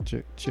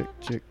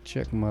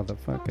Check,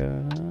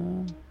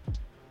 motherfucker.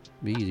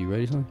 Be easy,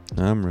 ready, son?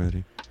 I'm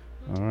ready.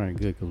 All right,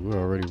 good, because we're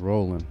already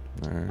rolling.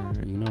 All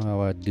right. You know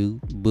how I do,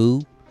 boo.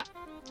 All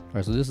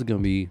right, so this is going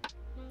to be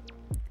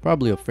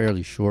probably a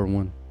fairly short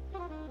one.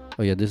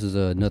 Oh, yeah, this is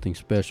Nothing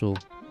Special,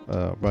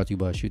 brought to you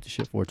by Shoot the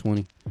Shit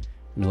 420.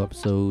 New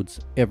episodes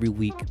every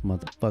week,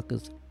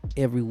 motherfuckers.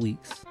 Every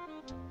week's.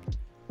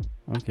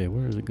 Okay,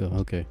 where does it go?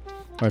 Okay.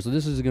 All right, so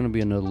this is going to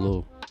be another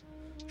little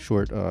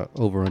short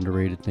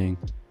over-underrated thing.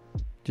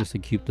 Just to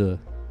keep the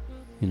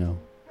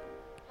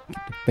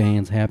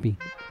fans happy.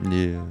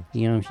 Yeah.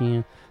 You know what I'm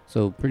saying?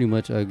 So pretty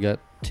much I got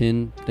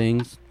 10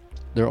 things.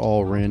 They're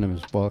all random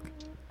as fuck.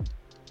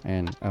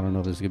 And I don't know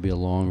if this could be a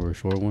long or a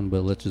short one,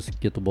 but let's just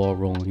get the ball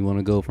rolling. You want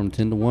to go from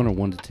 10 to 1 or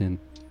 1 to 10?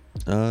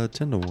 10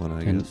 to 1,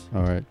 I guess.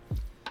 All right.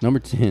 Number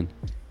 10,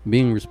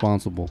 being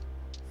responsible.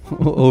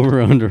 Over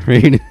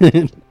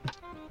underrated.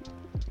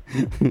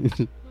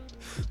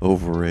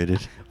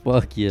 Overrated.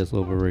 Fuck yes,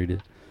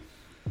 overrated.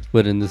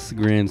 But in this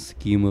grand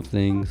scheme of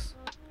things,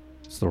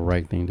 it's the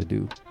right thing to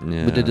do.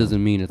 Yeah. But that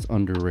doesn't mean it's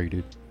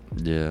underrated.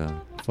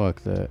 Yeah.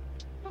 Fuck that.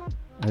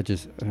 I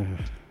just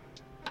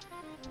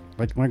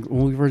like when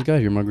we first got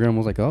here, my grandma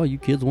was like, "Oh, you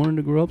kids wanted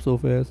to grow up so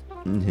fast,"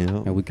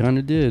 Yeah. and we kind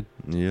of did.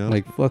 Yeah.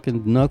 Like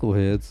fucking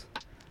knuckleheads.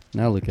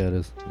 Now look at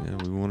us. Yeah,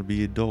 we want to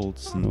be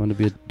adults We and want to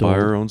be adult. buy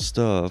our own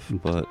stuff,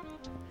 but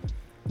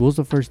What was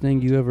the first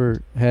thing you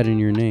ever had in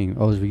your name?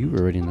 Oh, you were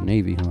already in the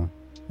Navy, huh?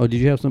 Oh, did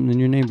you have something in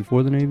your name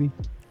before the Navy?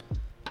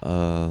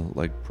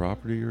 like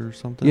property or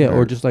something? Yeah,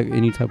 or just like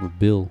any type of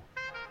bill.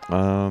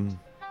 No,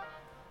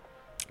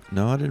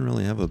 I didn't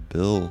really have a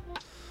bill.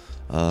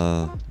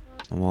 My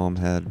mom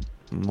had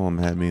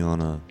me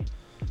on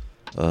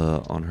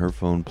on her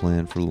phone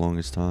plan for the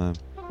longest time.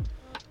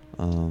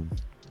 I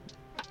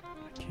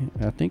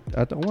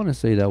want to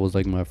say that was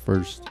like my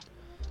first.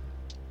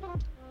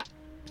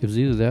 It was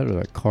either that or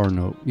like car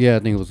note. Yeah, I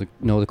think it was the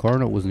car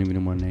note wasn't even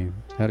in my name.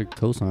 I had a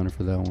cosigner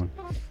for that one.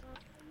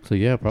 So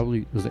yeah,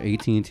 probably it was an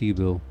AT&T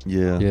bill.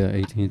 Yeah. Yeah,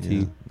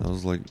 AT&T.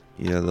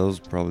 Yeah, that was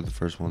probably the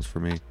first ones for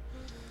me.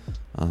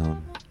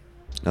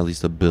 At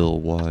least a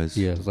bill wise.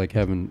 Yeah, it's like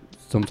having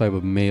some type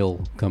of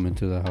mail come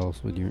into the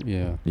house with your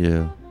Yeah.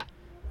 Yeah,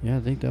 I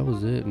think that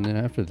was it. And then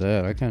after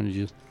that, I kind of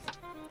just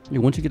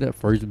once you get that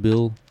first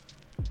bill,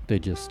 they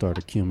just start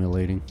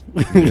accumulating.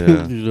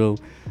 Yeah.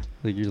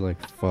 Like you're like,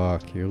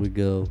 fuck, here we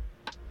go.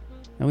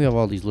 And we have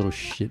all these little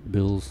shit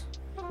bills.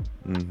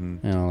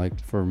 Mhm.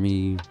 Like for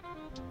me,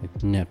 like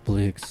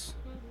Netflix,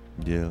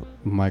 Yeah.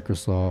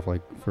 Microsoft,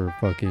 like for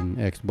fucking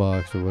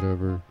Xbox or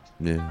whatever.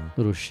 Yeah.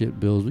 Little shit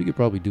bills we could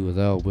probably do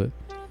without, but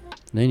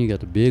then you got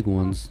the big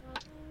ones.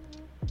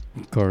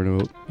 Car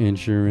note,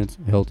 insurance,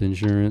 health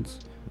insurance.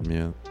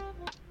 Yeah.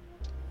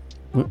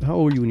 How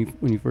old were you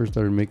when you first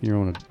started making your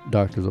own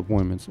doctor's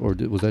appointments, or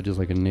was that just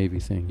like a Navy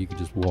thing? You could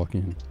just walk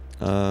in.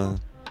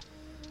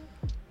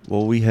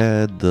 Well, we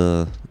had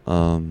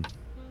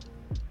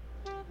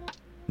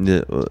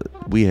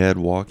we had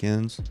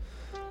walk-ins,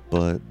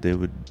 but they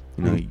would,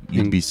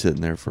 you'd be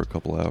sitting there for a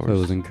couple hours. So I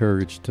was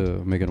encouraged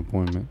to make an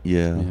appointment.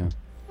 Yeah.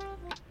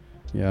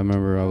 Yeah, I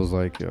remember I was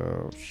like,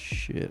 oh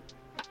shit,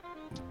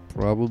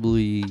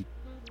 probably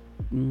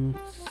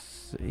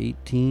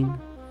 18.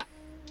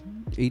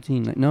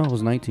 No, it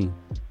was 19.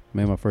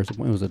 Made my first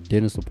appointment. It was a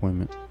dentist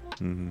appointment.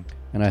 Mm-hmm.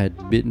 And I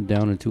had bitten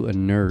down into a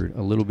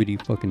little bitty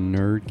fucking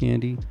nerd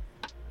candy.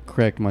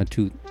 Cracked my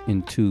tooth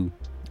in two.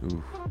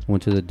 Oof.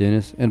 Went to the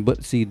dentist.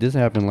 But see, this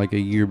happened like a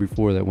year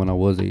before that when I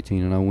was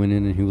 18. And I went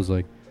in and he was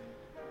like,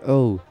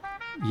 oh,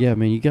 yeah,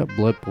 man, you got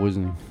blood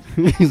poisoning.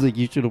 He's like,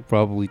 you should have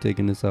probably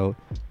taken this out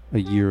a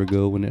year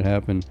ago when it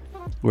happened.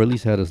 Or at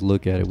least had us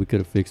look at it. We could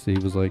have fixed it.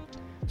 He was like,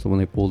 so when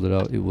they pulled it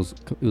out, it was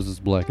as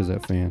black as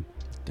that fan.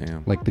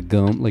 Damn. Like the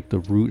gum, like the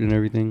root and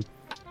everything.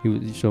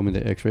 He showed me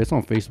the x-ray. It's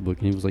on Facebook.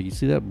 And he was like, you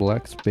see that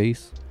black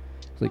space?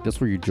 It's like,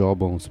 that's where your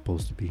jawbone's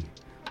supposed to be.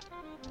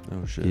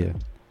 Oh, shit. Yeah.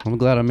 I'm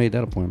glad I made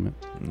that appointment.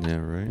 Yeah,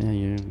 right?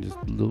 Yeah. Just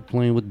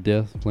playing with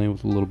death, playing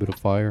with a little bit of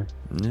fire.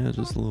 Yeah,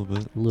 just a little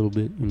bit. A little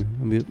bit, I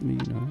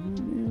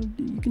mean,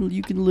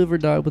 you can live or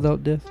die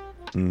without death.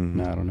 Mm.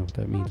 Nah, I don't know what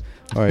that means.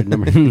 All right,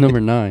 number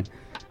 9.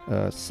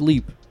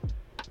 Sleep.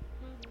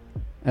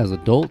 As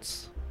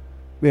adults,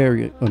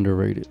 very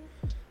underrated.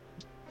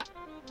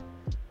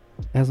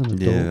 As an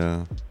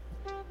adult.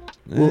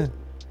 Yeah.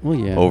 Well,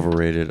 yeah.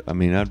 Overrated. I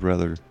mean, I'd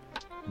rather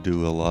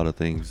do a lot of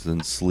things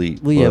than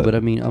sleep. Well, yeah, but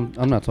I mean,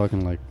 I'm not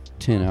talking like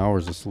 10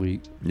 hours of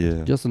sleep.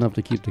 Yeah. Just enough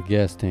to keep the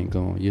gas tank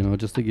going,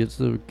 just to get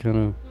to kind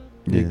of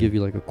give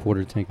you like a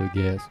quarter tank of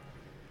gas.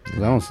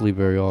 Because I don't sleep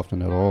very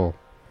often at all.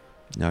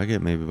 Yeah, I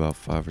get maybe about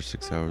 5 or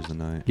 6 hours a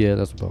night. Yeah,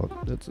 that's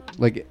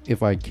like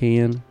if I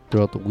can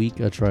throughout the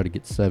week, I try to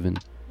get 7.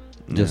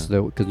 Just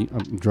that, because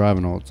I'm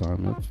driving all the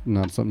time. That's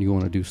not something you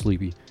want to do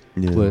sleepy.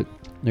 Yeah. But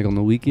like on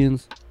the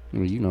weekends,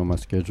 my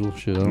schedule.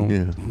 Shit, I don't.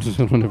 Yeah.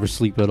 I don't ever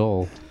sleep at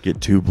all.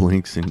 Get 2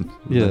 blinks and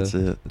that's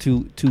it.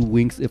 Two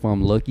winks if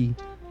I'm lucky.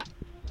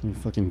 And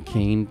fucking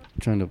Kane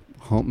trying to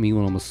hump me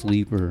when I'm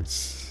asleep or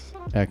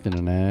acting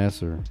an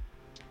ass and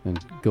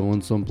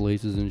going some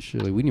places and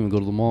shit. Like we didn't even go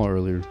to the mall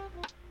earlier.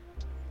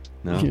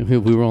 No.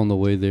 We were on the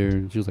way there,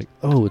 and she was like,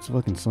 "Oh, it's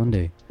fucking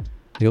Sunday.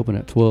 They open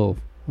at 12."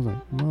 I was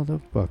like,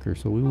 "Motherfucker!"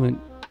 So we went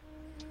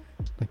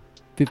like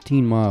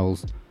 15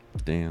 miles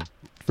Damn.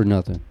 for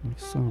nothing. Like,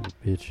 son of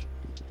a bitch.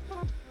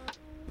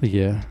 But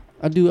yeah,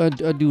 I do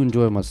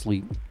enjoy my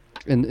sleep,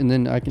 and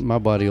then my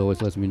body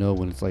always lets me know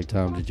when it's like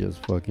time to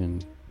just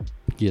fucking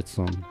get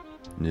some.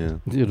 Yeah.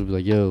 It'll be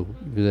like, yo,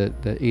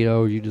 that 8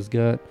 hours you just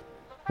got,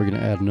 we're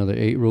gonna add another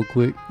 8 real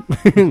quick.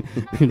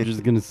 You're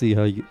just gonna see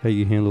how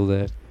you handle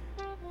that.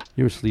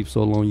 You ever sleep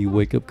so long you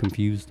wake up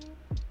confused?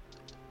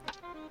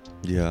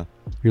 Yeah.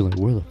 You're like,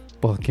 where the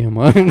fuck am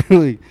I?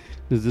 Like,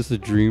 is this a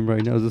dream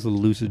right now? Is this a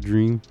lucid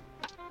dream?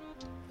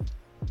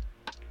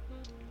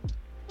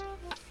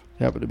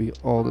 Happened to be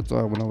all the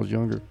time when I was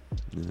younger,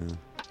 Yeah.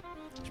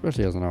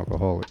 especially as an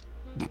alcoholic.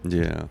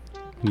 Yeah.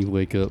 You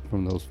wake up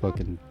from those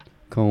fucking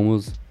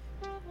comas.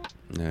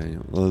 Yeah.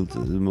 Well,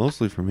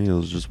 mostly for me, it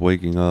was just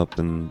waking up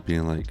and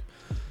being like,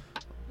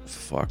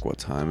 fuck, what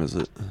time is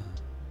it?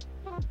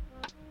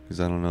 Because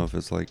I don't know if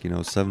it's like,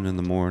 7 in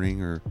the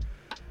morning or,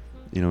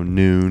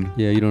 noon.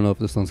 Yeah, you don't know if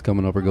the sun's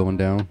coming up or going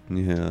down.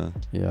 Yeah.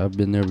 Yeah, I've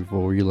been there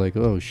before where you're like,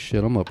 oh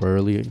shit, I'm up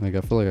early. Like,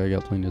 I feel like I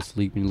got plenty of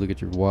sleep. And you look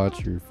at your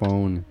watch, your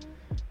phone,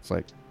 it's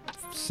like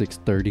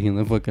 6:30 in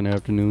the fucking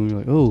afternoon. You're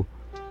like, oh,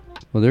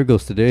 well, there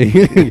goes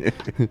today.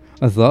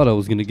 I thought I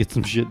was going to get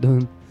some shit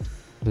done,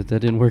 but that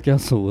didn't work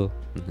out so well.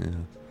 Yeah.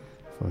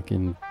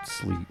 Fucking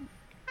sleep.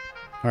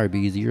 All right,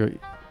 Beezy,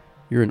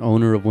 you're an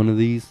owner of one of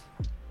these?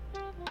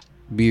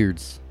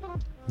 Beards.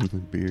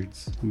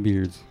 Beards.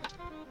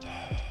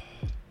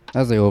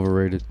 I say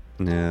overrated.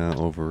 Yeah,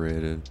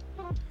 overrated.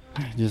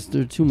 Just,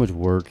 they're too much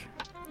work.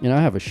 And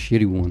I have a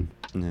shitty one,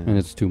 Yeah. and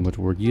it's too much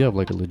work. You have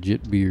like a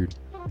legit beard.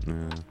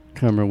 Yeah.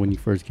 I remember when you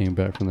first came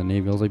back from the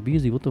Navy, I was like,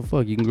 Beezy, what the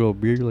fuck? You can grow a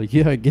beard? You're like,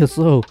 yeah, I guess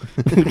so.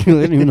 I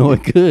didn't even know I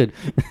could.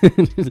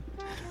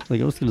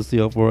 Like, I was going to see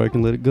how far I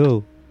can let it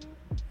go.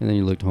 And then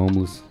you looked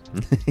homeless.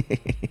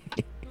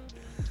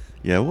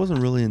 Yeah, it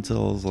wasn't really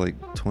until I was like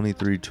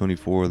 23,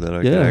 24 that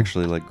I could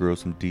actually like grow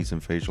some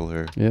decent facial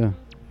hair. Yeah,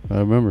 I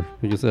remember.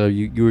 Like I said,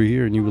 you were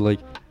here and you were like,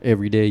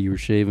 every day you were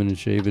shaving and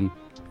shaving.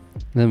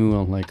 And then we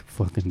went on like a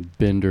fucking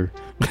bender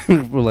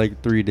for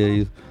like 3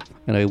 days.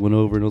 And I went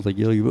over and I was like,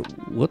 yo,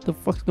 what the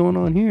fuck's going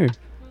on here?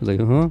 I was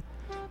like,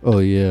 oh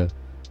yeah.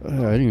 I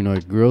didn't even know I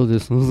could grow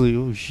this. I was like,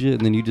 oh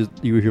shit. And then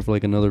you were here for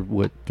like another,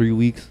 3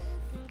 weeks?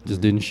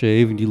 Just didn't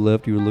shave and you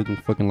left. You were looking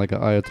fucking like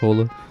an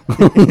Ayatollah.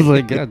 I was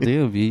like, God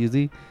damn,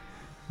 Beezy.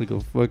 Like a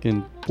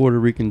fucking Puerto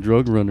Rican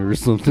drug runner or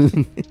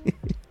something.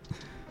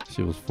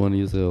 Shit was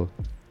funny as hell.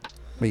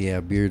 But yeah,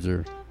 beards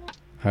are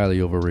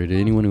highly overrated.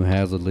 Anyone who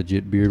has a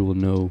legit beard will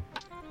know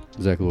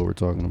exactly what we're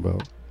talking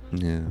about.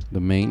 Yeah.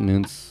 The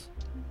maintenance.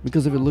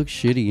 Because if it looks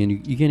shitty and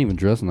you can't even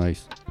dress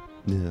nice.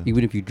 Yeah.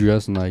 Even if you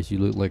dress nice, you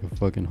look like a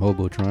fucking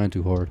hobo trying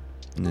too hard.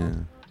 Yeah.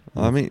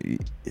 I mean,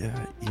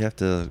 yeah, you have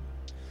to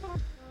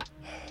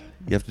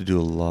do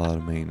a lot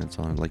of maintenance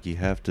on it. Like you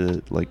have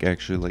to like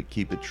actually like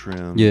keep it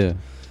trimmed. Yeah.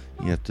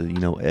 You have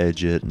to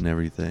edge it and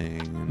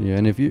everything. And Yeah,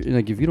 and if you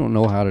don't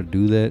know how to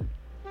do that,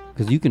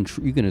 because you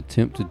can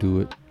attempt to do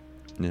it.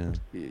 Yeah.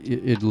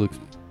 It looks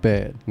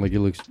bad. Like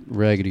it looks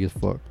raggedy as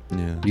fuck.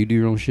 Yeah. Do you do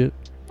your own shit?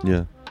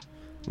 Yeah.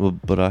 Well,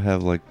 but I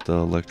have like the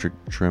electric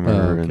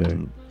trimmer okay.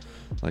 and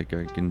like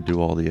I can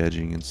do all the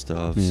edging and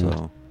stuff. Yeah.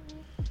 So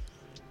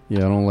Yeah,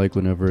 I don't like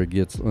whenever it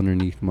gets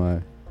underneath my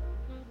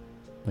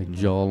like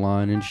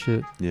jawline and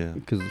shit. yeah.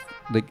 Because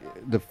like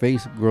the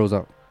face grows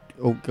out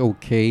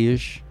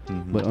okay-ish,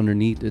 Mhm. but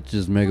underneath it's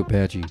just mega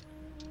patchy.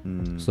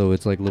 So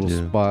it's like little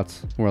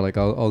spots where like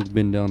I'll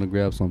bend down to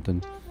grab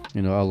something,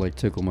 I'll like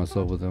tickle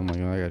myself with it. I'm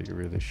like, oh, I gotta get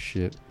rid of this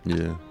shit.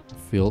 Yeah.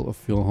 Feel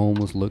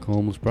homeless, look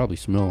homeless, probably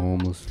smell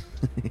homeless.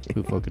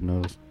 Who fucking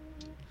knows?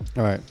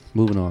 All right,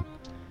 moving on.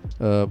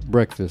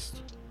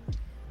 Breakfast.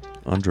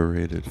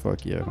 Underrated.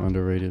 Fuck yeah,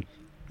 underrated.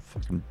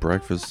 Fucking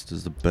breakfast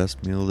is the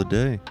best meal of the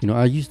day.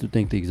 I used to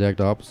think the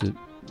exact opposite.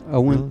 I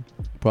went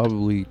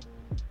probably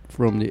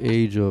from the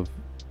age of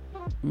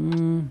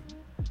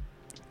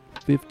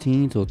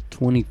 15 till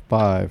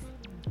 25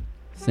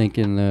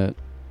 thinking that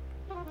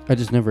I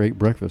just never ate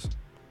breakfast.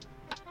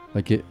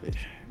 Like it.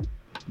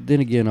 Then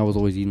again, I was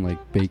always eating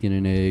like bacon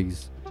and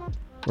eggs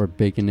or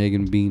bacon, egg,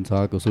 and bean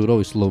tacos, so it would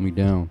always slow me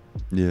down.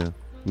 Yeah.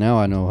 Now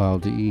I know how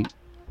to eat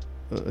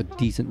a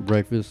decent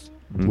breakfast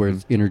where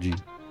it's energy.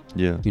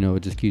 Yeah.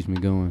 It just keeps me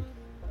going.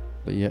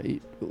 But yeah,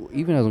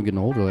 even as I'm getting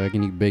older, like I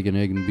can eat bacon,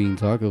 egg, and bean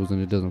tacos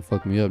and it doesn't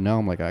fuck me up. Now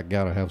I'm like, I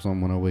gotta have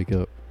something when I wake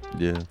up.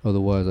 Yeah.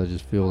 Otherwise, I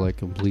just feel like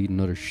complete and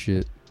utter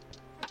shit.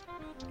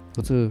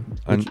 What's your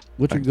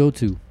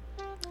go-to?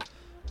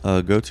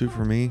 Go-to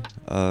for me,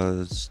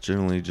 it's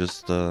generally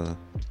just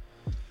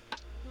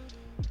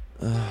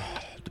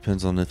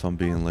depends on if I'm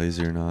being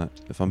lazy or not.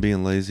 If I'm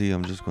being lazy,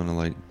 I'm just gonna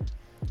like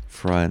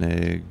fry an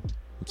egg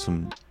with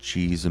some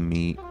cheese and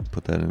meat,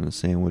 put that in a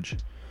sandwich.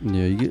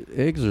 Yeah,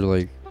 eggs are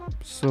like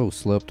so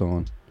slept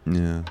on.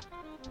 Yeah.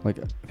 Like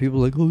people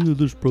are like, oh yeah,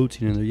 there's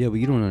protein in there. Yeah, but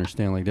you don't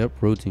understand. Like that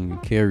protein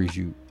carries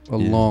you a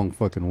long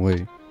fucking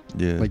way.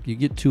 Yeah. Like you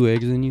get 2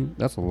 eggs in you,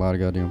 that's a lot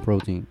of goddamn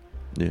protein.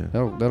 Yeah.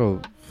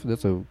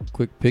 That's a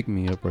quick pick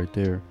me up right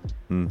there.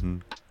 Mm-hmm.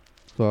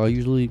 So I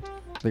usually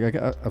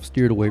I've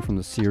steered away from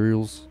the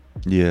cereals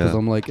Yeah. because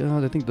I'm like,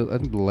 I think the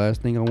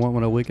last thing I want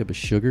when I wake up is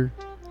sugar.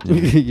 Yeah.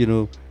 You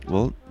know.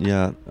 Well,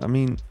 yeah. I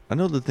mean, I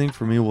know the thing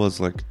for me was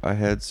like I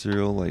had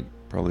cereal like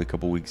probably a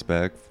couple weeks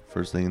back,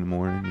 first thing in the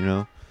morning. You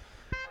know,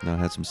 and I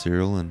had some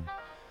cereal, and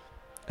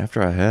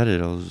after I had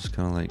it, I was just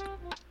kind of like,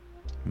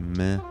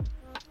 meh.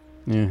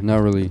 Yeah,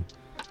 not really.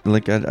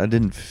 Like I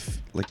didn't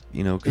like,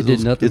 you know, It did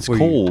because nothing it's for you.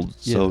 cold.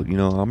 So Yeah. you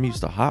know, I'm used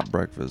to hot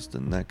breakfast,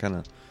 and that kind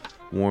of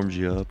warms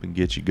you up and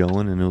gets you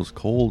going. And it was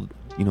cold,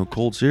 you know,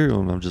 cold cereal,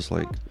 and I'm just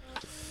like,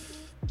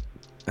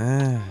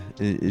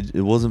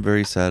 it wasn't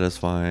very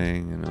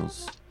satisfying, and it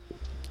was.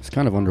 It's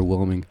kind of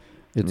underwhelming.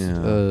 It's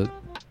Yeah.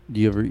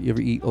 do you ever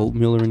eat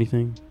oatmeal or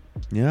anything?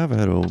 Yeah, I've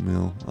had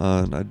oatmeal.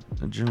 I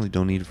generally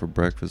don't eat it for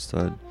breakfast.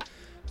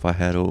 If I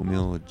had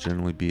oatmeal, it'd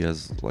generally be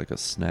as like a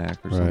snack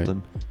or Right.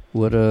 something.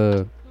 What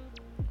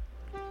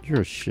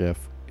you're a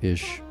chef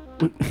ish.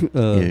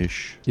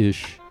 Ish.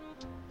 Ish.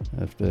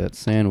 After that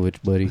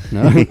sandwich, buddy.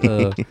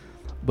 No.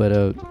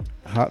 But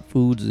hot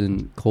foods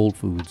and cold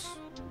foods.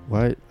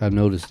 Why I've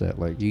noticed that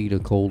like you eat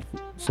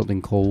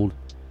something cold,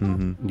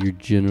 Mm-hmm. you're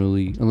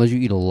generally, unless you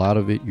eat a lot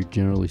of it, you're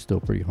generally still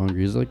pretty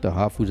hungry. Is it like the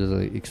hot food that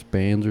like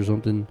expands or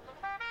something,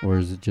 or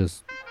is it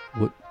just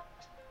what?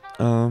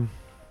 Because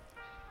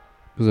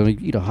I mean,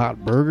 you eat a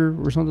hot burger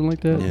or something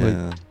like that.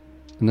 Yeah. Like,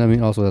 and I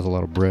mean, also that's a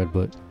lot of bread,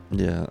 but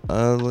Yeah.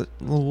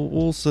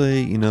 We'll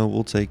say, you know,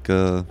 we'll take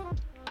I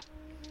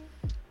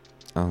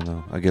don't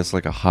know. I guess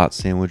like a hot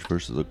sandwich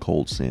versus a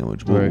cold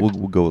sandwich. Right. We'll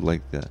go with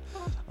like that.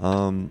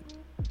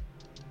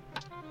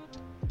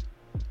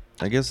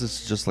 I guess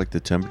it's just like the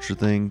temperature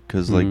thing,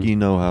 because like Mhm. you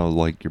know how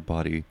like your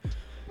body,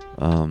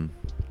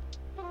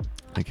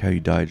 like how you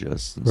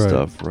digest and Right.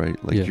 stuff,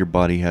 right? Like Yeah. your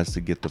body has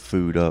to get the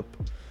food up,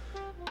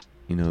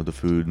 you know, the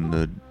food and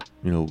the,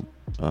 you know,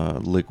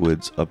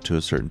 liquids up to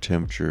a certain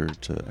temperature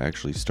to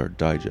actually start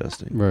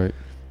digesting, right.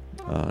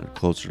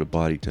 closer to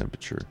body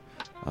temperature.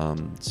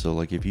 So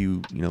like if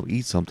you know,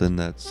 eat something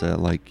that's at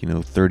like, you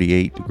know,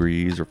 38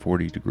 degrees or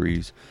 40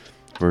 degrees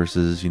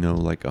versus, you know,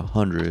 like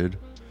 100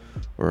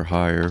 or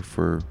higher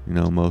for, you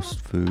know, most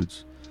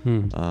foods,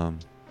 you know,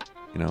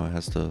 it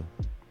has to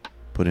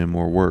put in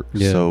more work.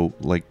 Yeah. So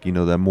like, you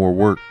know, that more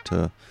work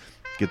to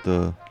get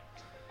the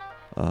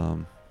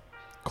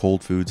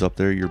cold foods up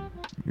there, you're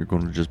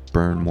going to just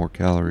burn more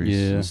calories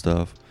Yeah. and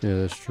stuff. Yeah,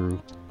 that's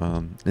true.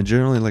 And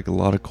generally, like a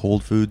lot of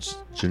cold foods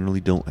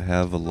generally don't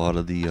have a lot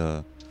of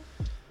the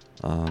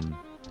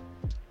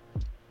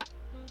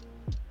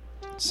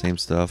same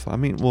stuff. I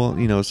mean, well,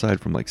 you know, aside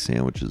from like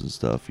sandwiches and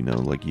stuff, you know,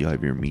 like you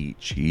have your meat,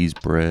 cheese,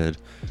 bread,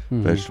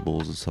 Mhm.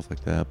 vegetables and stuff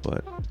like that.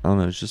 But I don't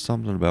know, it's just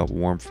something about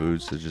warm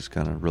foods that just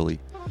kind of really.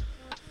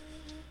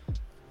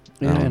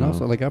 I Yeah, don't and know.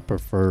 also like I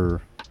prefer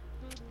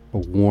a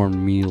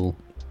warm meal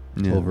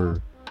Yeah,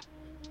 over,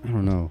 I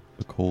don't know.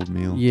 a cold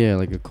meal. Yeah,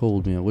 like a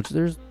cold meal. Which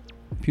there's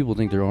people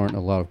think there aren't a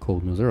lot of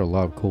cold meals. There are a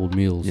lot of cold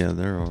meals. Yeah,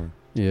 there are.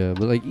 Yeah,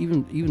 but like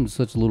even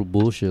such little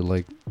bullshit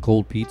like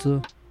cold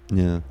pizza.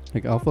 Yeah,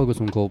 Like I'll fuck with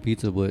some cold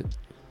pizza, but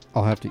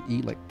I'll have to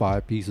eat like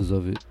 5 pieces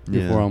of it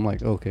before Yeah. I'm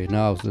like, okay,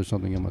 now there's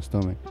something in my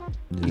stomach.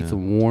 yeah, Eat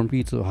some warm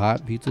pizza,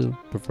 hot pizza,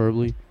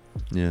 preferably.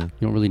 yeah, You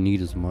don't really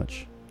need as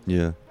much.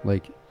 yeah,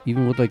 Like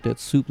even with like that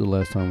soup the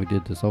last time we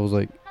did this, I was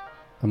like,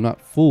 I'm not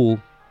full,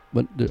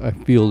 but I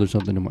feel there's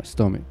something in my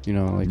stomach. You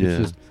know, like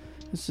Yeah.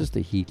 it's just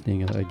a heat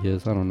thing, I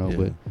guess. I don't know,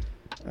 Yeah.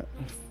 but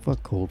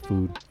fuck cold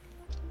food.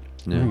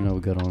 I don't yeah. even know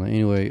what we got on that.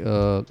 Anyway,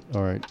 all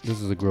right, this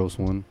is a gross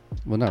one.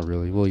 Well, not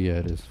really. Well, yeah,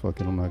 it is. Fuck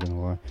it, I'm not gonna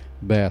lie.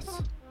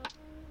 Baths,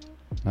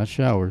 not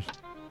showers.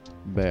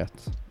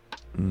 Baths.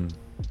 Mm.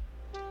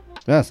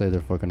 I say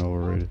they're fucking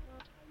overrated.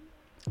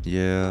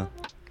 Yeah.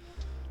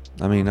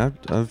 I mean,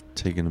 I've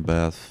taken a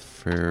bath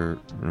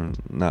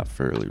not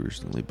fairly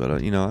recently,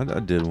 but you know, I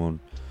did one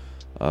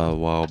a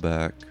while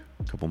back,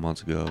 a couple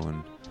months ago,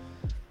 and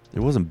it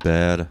wasn't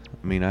bad. I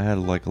mean, I had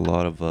like a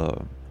lot of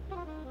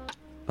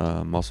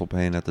muscle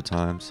pain at the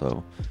time,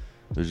 so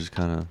it was just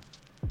kind of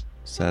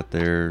sat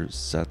there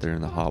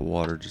in the hot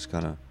water, just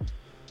kind of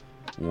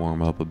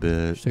warm up a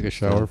bit. Just take a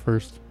shower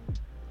first.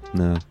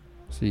 No.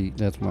 See,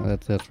 that's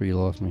where you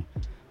lost me.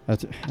 I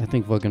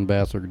think fucking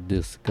baths are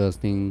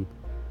disgusting,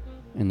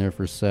 and they're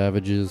for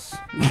savages.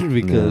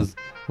 Because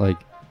like,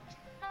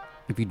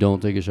 if you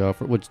don't take a shower,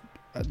 which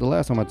the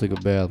last time I took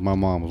a bath, my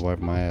mom was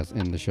wiping my ass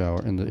in the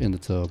shower in the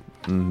tub.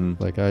 Mm-hmm.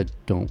 Like I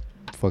don't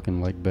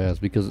fucking like baths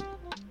because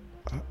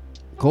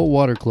cold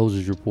water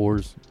closes your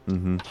pores,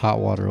 Mm-hmm. hot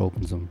water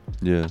opens them.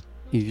 Yeah.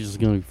 You're just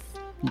gonna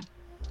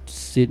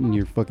sit in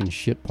your fucking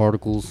shit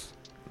particles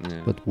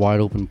Yeah. with wide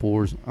open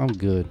pores. I'm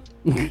good.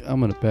 I'm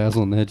gonna pass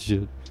on that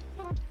shit.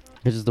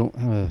 I just don't.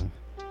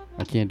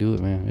 I can't do it,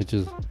 man. It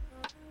just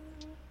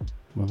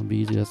won't be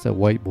easy. That's that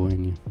white boy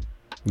in you.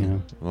 You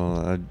know.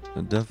 Well,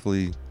 I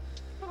definitely.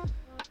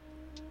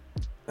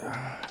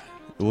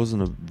 It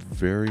wasn't a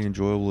very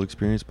enjoyable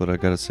experience, but I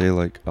gotta say,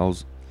 like, I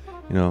was,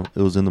 you know,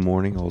 it was in the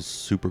morning. I was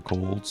super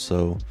cold,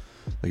 so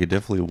like it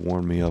definitely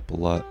warmed me up a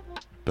lot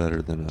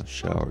better than a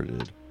shower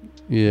did.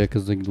 Yeah,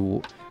 because like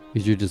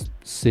cause you're just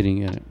sitting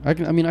in it. I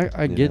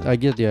Yeah.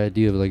 get the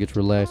idea of like it's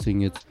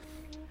relaxing. It's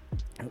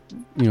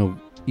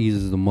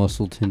eases the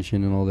muscle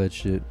tension and all that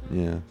shit.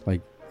 Yeah.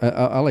 Like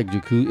I like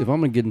jacuzzi. If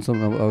I'm gonna get in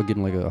something, I'll get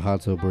in like a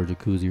hot tub or a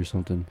jacuzzi or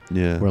something.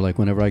 Yeah. Where like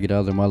whenever I get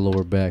out there, my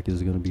lower back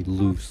is gonna be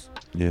loose.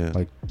 Yeah.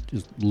 Like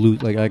just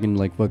loose. Like I can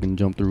like fucking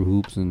jump through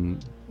hoops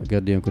and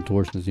goddamn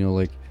contortions.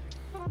 Like,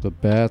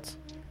 but baths.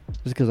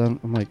 Just because I'm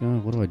like,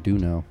 what do I do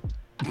now?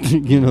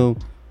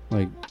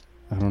 Like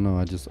I don't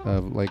know.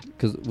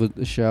 Because with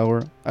the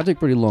shower, I take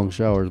pretty long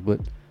showers,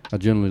 but I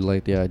generally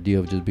like the idea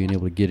of just being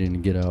able to get in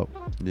and get out.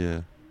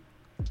 Yeah.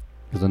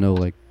 Because I know,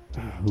 like,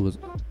 who was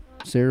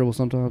Sarah will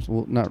sometimes,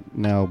 well, not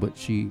now, but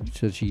she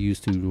said she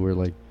used to where,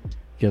 like,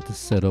 you have to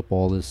set up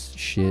all this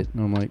shit.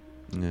 And I'm like,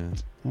 Yeah.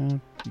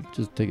 you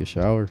just take a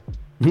shower.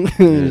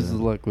 It's a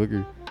lot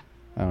quicker.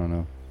 I don't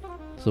know.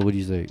 So, what do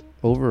you say?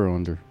 Over or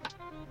under?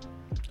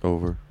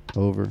 Over.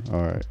 Over.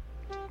 All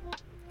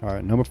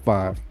right. Number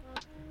 5.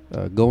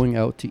 Going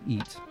out to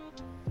eat.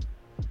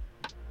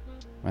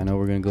 I know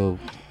we're gonna go.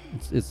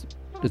 It's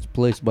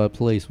place by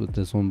place with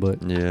this one,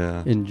 but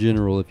Yeah. in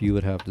general, if you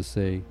would have to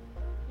say,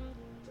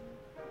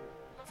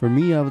 for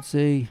me, I would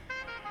say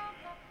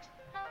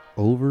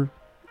over,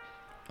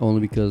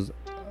 only because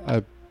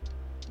I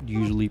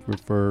usually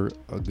prefer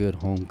a good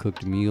home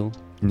cooked meal.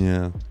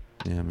 Yeah.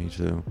 Yeah, me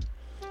too.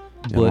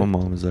 Yeah, But my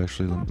mom is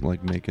actually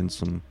like making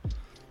some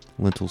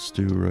lentil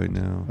stew right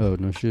now. oh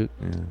no shit.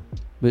 Yeah.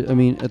 But I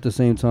mean, at the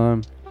same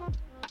time,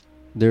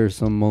 there are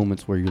some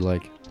moments where you're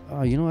like,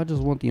 I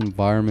just want the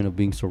environment of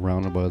being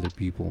surrounded by other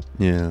people.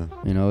 Yeah.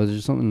 There's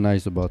just something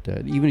nice about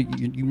that. Even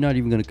you're not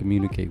even gonna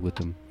communicate with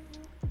them.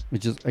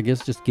 It's just, I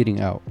guess, just getting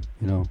out.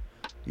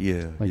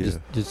 Yeah. Like yeah.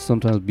 just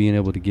sometimes being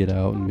able to get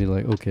out and be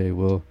like, okay,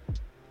 well,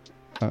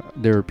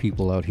 there are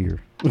people out here.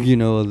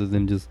 Other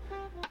than just,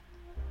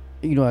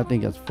 I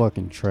think that's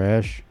fucking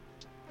trash.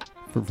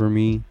 For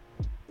me,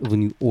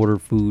 when you order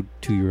food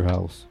to your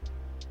house.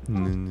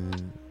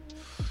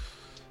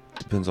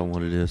 Depends on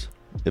what it is.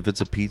 If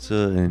it's a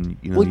pizza and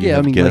Well, you yeah,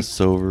 have I mean,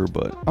 guests over,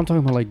 but I'm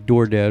talking about like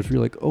DoorDash. Where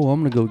you're like, oh, I'm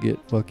gonna go get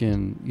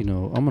fucking,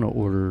 I'm gonna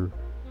order,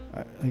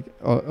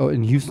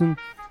 in Houston,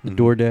 the Mhm.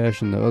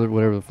 DoorDash and the other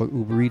whatever the fuck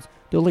Uber Eats,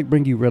 they'll like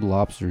bring you Red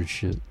Lobster and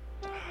shit.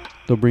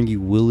 They'll bring you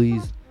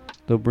Willie's.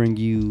 They'll bring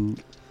you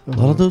a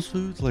lot of those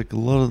foods, like a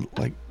lot of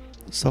like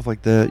stuff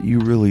like that, you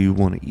really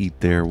want to eat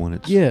there when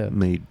it's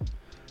made.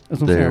 That's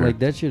what I'm saying. there. Like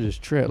that shit is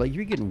trash. Like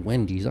you're getting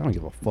Wendy's, I don't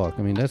give a fuck.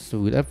 I mean, that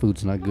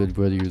food's not good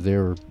whether you're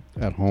there or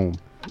at home.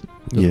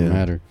 Doesn't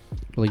matter.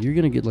 But like you're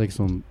gonna get like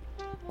some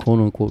quote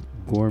unquote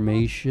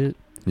gourmet shit.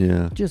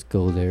 Yeah. Just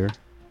go there.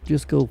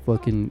 Just go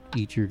fucking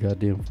eat your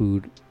goddamn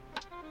food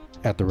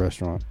at the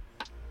restaurant.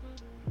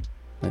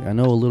 Like I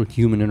know a little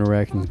human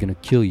interaction is gonna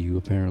kill you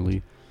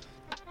apparently,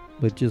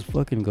 but just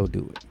fucking go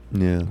do it.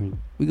 Yeah. I mean,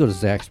 we go to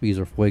Zaxby's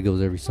or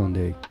Fuego's every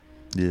Sunday.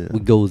 Yeah. We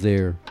go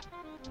there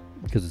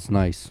because it's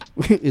nice.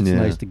 It's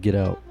nice to get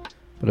out.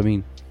 But I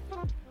mean,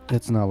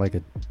 that's not like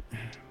a.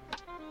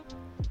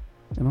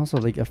 And also,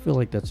 like I feel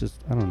like that's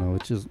just, I don't know.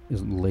 It's just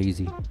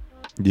lazy.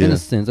 Yeah. In a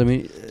sense, I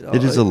mean,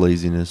 It is a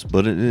laziness,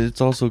 but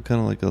it's also kind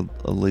of like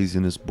a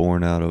laziness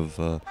born out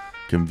of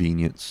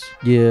convenience.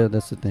 Yeah,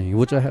 that's the thing.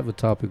 Which I have a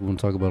topic we'll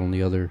talk about on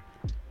the other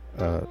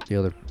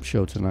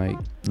show tonight.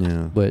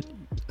 Yeah. But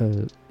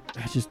I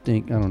just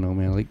think, I don't know,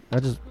 man. Like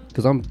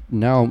because I'm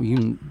now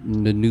even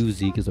the new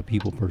Zeke is a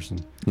people person.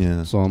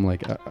 Yeah. So I'm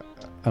like, I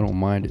don't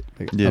mind it.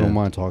 Like Yeah. I don't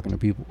mind talking to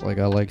people. Like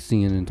I like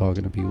seeing and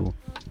talking to people.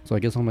 So I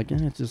guess I'm like,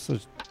 it's just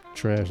such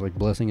trash, like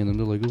blessing. And then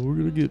they're like, oh, we're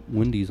gonna get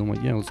Wendy's. I'm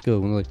like, yeah, let's go.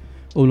 And they're like,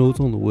 oh no, it's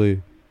on the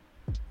way.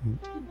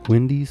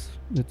 Wendy's?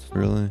 It's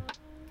Really?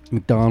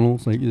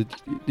 McDonald's. Like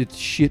it's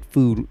shit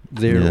food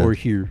there Yeah. or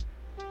here.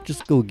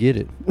 Just go get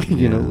it.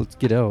 Yeah. Let's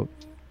get out.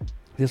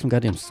 Get some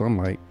goddamn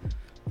sunlight.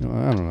 I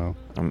don't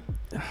know.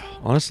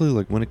 Honestly,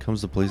 like when it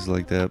comes to places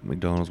like that,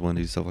 McDonald's,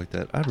 Wendy's, stuff like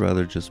that, I'd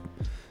rather just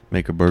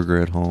make a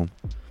burger at home.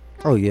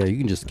 Oh yeah, you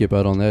can just skip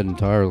out on that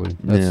entirely.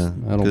 I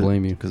don't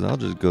blame you. Because I'll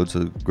just go to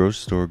the grocery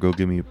store, go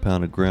get me a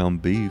pound of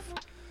ground beef,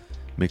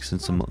 mix in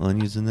some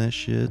onions in that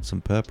shit,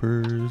 some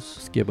peppers.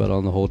 Skip out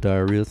on the whole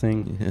diarrhea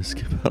thing. Yeah,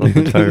 skip out on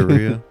the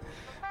diarrhea.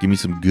 Give me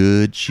some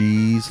good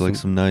cheese, like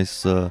some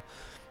nice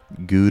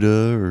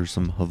Gouda or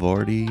some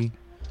Havarti.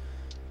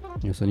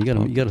 Yeah, son, you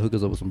gotta hook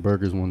us up with some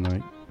burgers one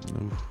night.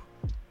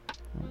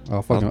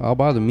 Oof. I'll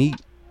buy the meat.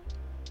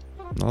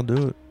 I'll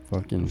do it.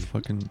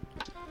 Fucking.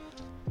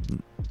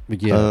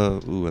 But yeah.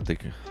 I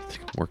think I'm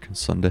working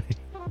Sunday.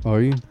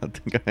 Are you? I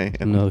think I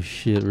am. No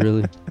shit,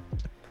 really?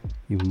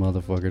 You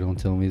motherfucker! Don't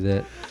tell me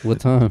that. What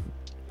time?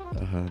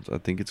 I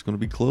think it's gonna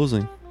be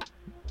closing.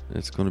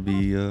 It's gonna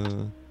be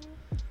oh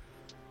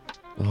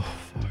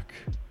fuck.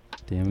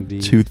 Damn it, B.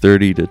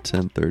 2:30 to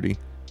 10:30.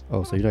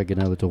 Oh, so you're not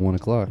getting out till 1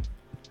 o'clock?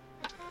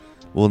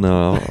 Well,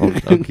 no,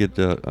 I'll get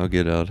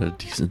out at a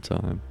decent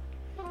time.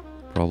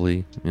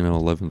 Probably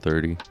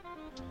 11:30.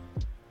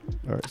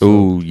 All right. So,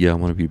 Oh yeah, I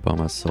want to be by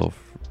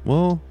myself.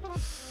 Well,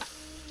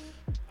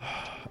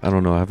 I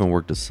don't know. I haven't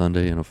worked a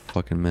Sunday in a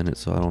fucking minute,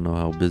 so I don't know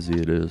how busy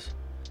it is.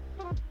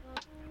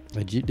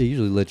 They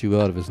usually let you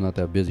out if it's not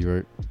that busy,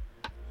 right?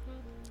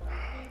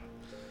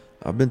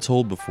 I've been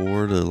told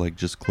before to like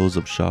just close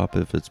up shop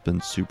if it's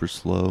been super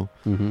slow.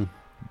 Mm-hmm.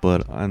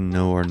 But I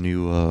know our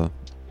new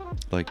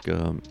like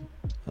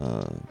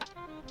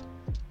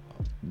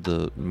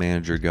the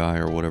manager guy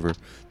or whatever,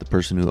 the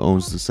person who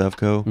owns the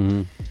Sevco,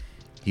 Mm-hmm.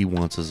 he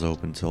wants us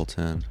open till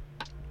 10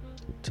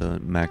 to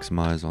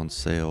maximize on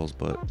sales.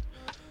 But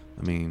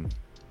I mean,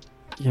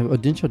 Yeah,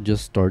 didn't y'all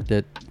just start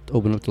that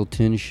open up till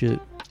 10 shit?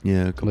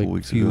 yeah, a couple Like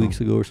weeks a few ago.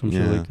 weeks ago or some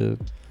shit Yeah. like that.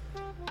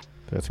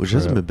 That's Which crap.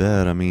 hasn't been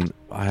bad. I mean,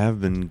 I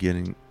have been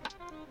getting.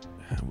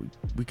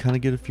 We kind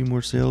of get a few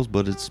more sales,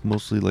 but it's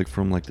mostly like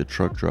from like the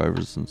truck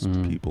drivers and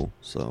Mhm. people.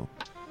 So,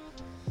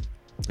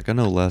 like I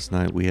know last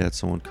night we had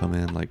someone come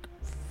in like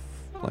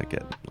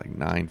at like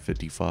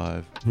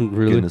 9:55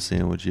 Really? getting a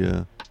sandwich.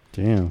 Yeah,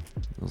 Damn.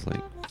 I was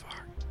like,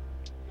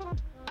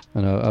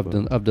 I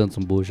know I've done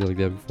some bullshit like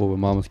that before. When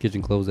Mama's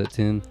Kitchen closed at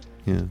 10,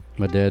 yeah,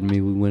 my dad and me,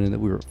 we went in there.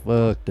 We were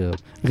fucked up.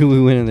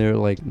 We went in there at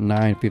like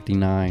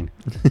 9:59.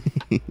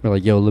 We're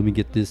like, yo, let me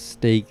get this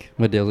steak.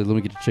 My dad was like, let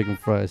me get the chicken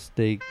fried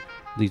steak,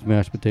 these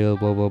mashed potatoes,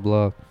 blah blah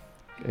blah.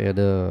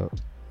 And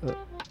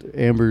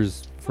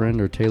Amber's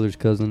friend or Taylor's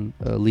cousin,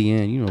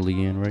 Leanne, you know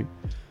Leanne, right?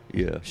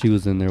 yeah. She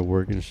was in there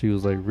working. She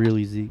was like,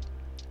 really, Zeke?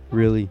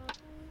 Really?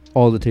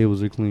 All the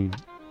tables are clean.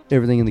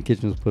 Everything in the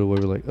kitchen was put away.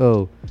 We're like,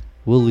 oh,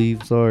 we'll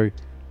leave. Sorry.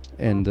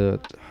 And the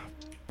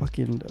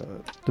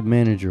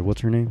manager, what's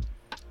her name?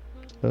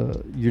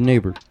 Your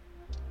neighbor.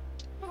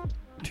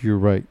 To your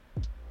right.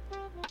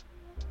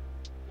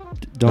 Oh,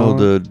 Dawn?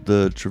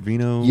 the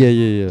Trevino.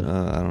 Yeah.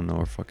 I don't know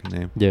her fucking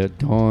name. Yeah,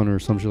 Dawn or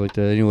some shit like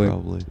that. Anyway,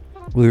 Probably.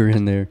 we were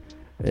in there,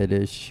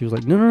 and she was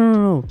like,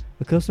 no.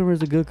 A customer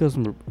is a good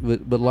customer,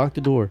 but lock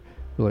the door.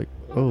 We're like,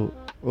 oh,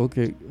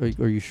 okay.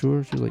 Are you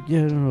sure? She was like,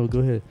 yeah, no, go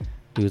ahead.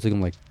 It took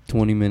them like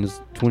 20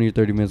 or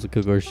 30 minutes to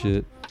cook our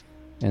shit.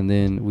 And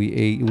then we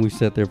ate and we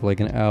sat there for like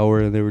an hour,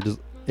 and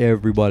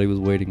everybody was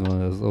waiting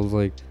on us. I was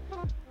like,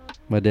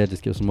 my dad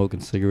just kept smoking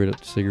cigarette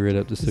after cigarette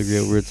after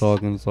cigarette. We were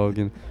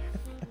talking.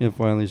 And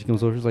finally she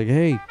comes over. She's like,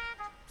 hey,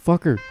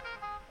 fucker,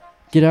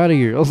 get out of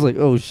here. I was like,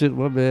 oh shit,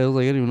 my bad. I was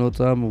like, I didn't even know what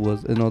time it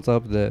was. And on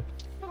top of that,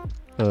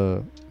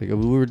 like we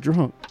were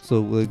drunk. So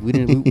like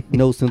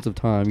no sense of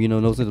time,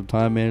 no sense of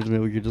time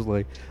management, where you're just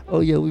like, oh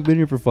yeah, we've been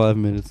here for 5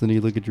 minutes. And then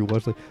you look at your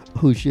watch like,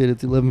 oh shit,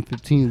 it's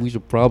 11:15. We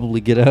should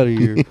probably get out of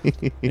here.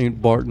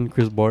 And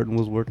Chris Barton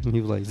was working.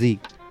 He was like, Zeke,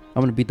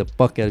 I'm gonna beat the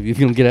fuck out of you if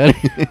you don't get out of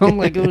here. I'm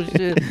like, oh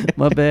shit,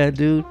 my bad,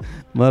 dude,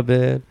 my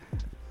bad.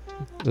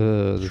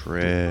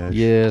 Trash.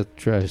 Yeah,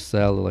 trash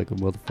salad like a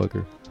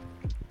motherfucker.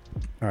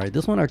 All right,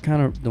 this one I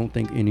kind of don't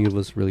think any of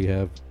us really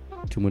have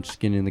too much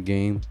skin in the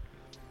game,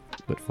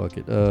 but fuck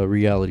it.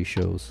 Reality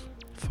shows,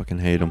 Fucking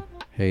hate them.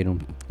 hate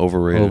them.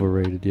 Overrated.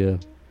 Overrated, yeah.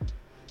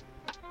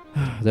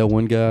 That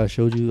one guy I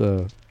showed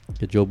you,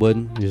 Joe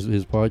Budden, his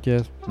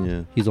podcast.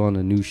 Yeah. He's on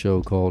a new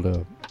show called,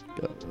 well,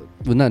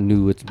 not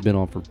new. It's been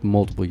on for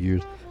multiple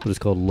years, but it's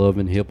called Love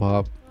and Hip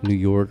Hop New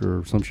York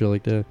or some shit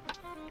like that.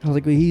 I was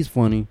like, well, he's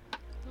funny,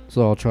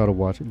 so I'll try to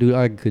watch it. Dude,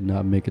 I could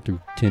not make it through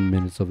 10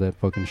 minutes of that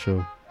fucking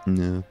show.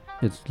 Yeah.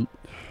 It's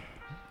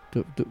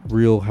the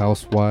Real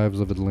Housewives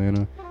of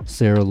Atlanta.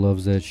 Sarah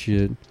loves that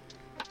shit.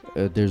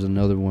 There's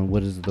another one.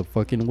 What is the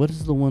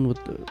one with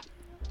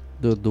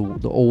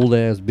the old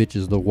ass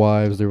bitches, the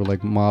wives? They were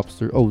like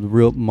mobster. Oh, the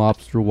Real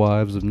Mobster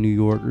Wives of New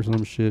York or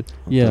some shit.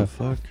 What Yeah. the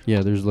fuck?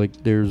 Yeah,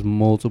 there's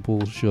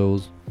multiple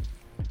shows,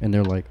 and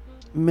they're like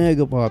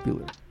mega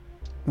popular.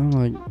 I'm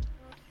like,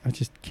 I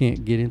just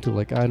can't get into it.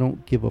 Like, I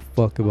don't give a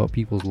fuck about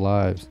people's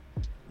lives.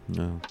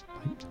 No.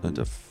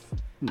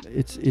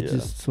 It's Yeah.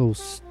 just so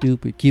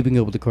stupid. Keeping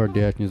Up with the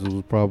Kardashians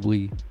was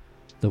probably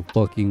the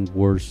fucking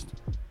worst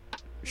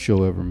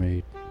show ever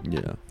made.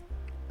 Yeah.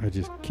 I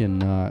just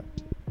cannot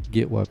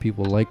get why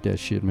people like that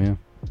shit, man.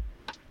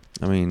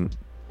 I mean,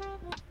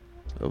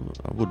 I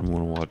wouldn't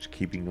want to watch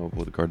Keeping Up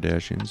with the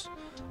Kardashians.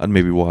 I'd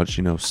maybe watch,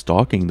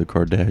 Stalking the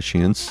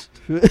Kardashians.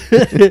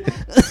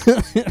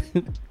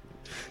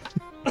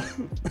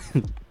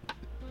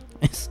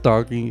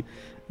 Stalking.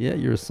 Yeah,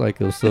 you're a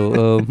psycho.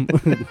 So,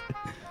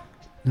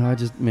 no,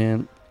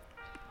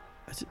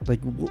 like,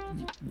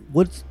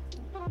 what's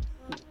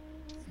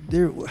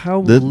there? How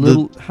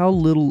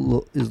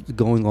little is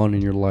going on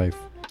in your life?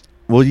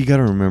 Well, you got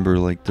to remember,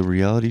 like, the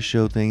reality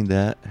show thing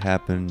that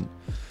happened,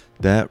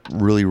 that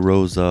really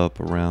rose up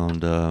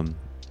around, I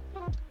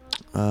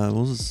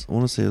want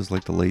to say it was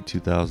like the late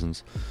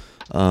 2000s.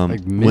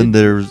 Like when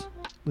there's,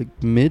 like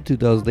mid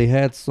 2000s, they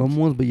had some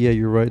ones, but yeah,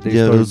 you're right. They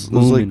Yeah, it started was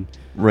like- booming.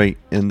 right,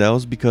 and that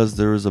was because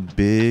there was a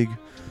big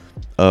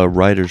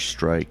writer's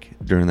strike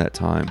during that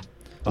time.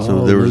 So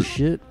oh, there no was,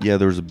 shit. yeah,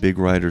 there was a big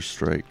writer's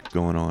strike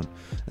going on,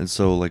 and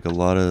so like a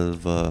lot of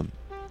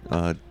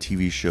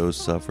TV shows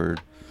suffered,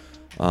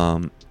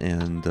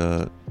 and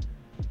to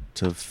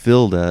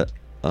fill that,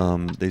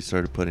 they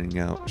started putting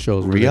out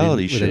Shows where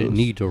reality they didn't shows.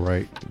 need to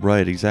write.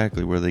 Right,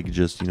 exactly, where they could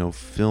just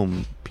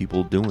film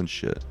people doing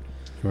shit.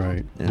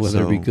 Right. And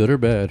Whether it be so- good or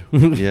bad.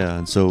 Yeah,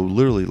 and so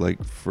literally,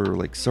 like, for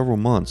like several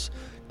months,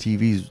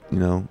 TV's,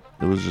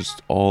 it was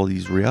just all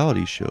these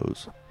reality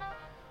shows.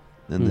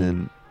 and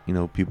then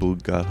people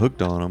got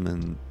hooked on them,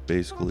 and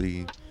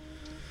basically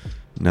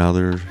now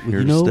they're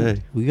here to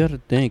stay. We got to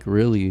think,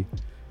 really.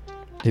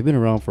 They've been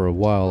around for a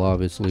while,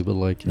 obviously, but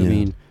I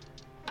mean,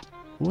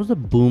 what was the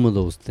boom of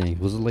those things?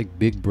 Was it like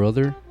Big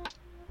Brother?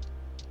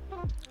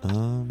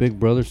 Big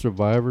Brother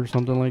Survivor,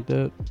 something like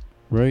that,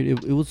 right?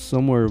 It was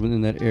somewhere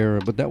within that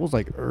era, but that was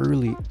late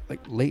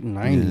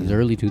 90s,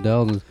 early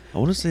 2000s. I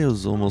want to say it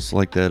was almost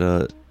like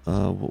that.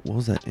 What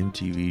was that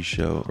MTV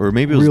show? Or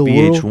maybe it was Real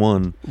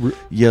VH1.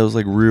 Yeah, it was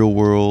like Real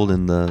World,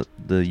 and the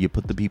you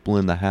put the people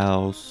in the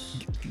house.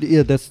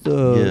 Yeah, that's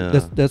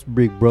that's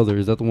Big Brother.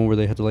 Is that the one where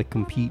they had to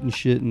compete and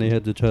shit, and they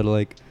had to try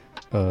to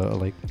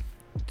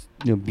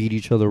beat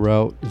each other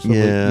out and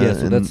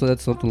stuff? So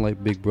that's something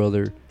like Big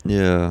Brother.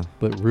 Yeah.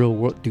 But Real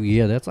World, dude,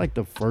 yeah, that's like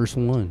the first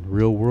one.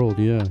 Real World,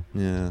 yeah.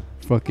 Yeah.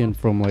 Fucking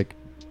from the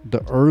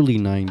early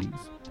 90s.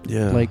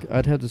 Yeah.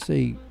 I'd have to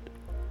say,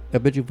 I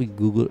bet you if we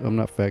Google it, I'm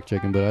not fact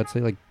checking, but I'd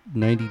say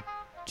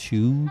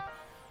 92,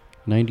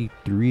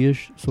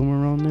 93-ish, somewhere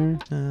around there.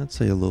 Yeah, I'd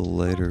say a little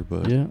later,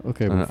 but yeah,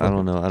 okay. I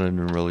don't know. I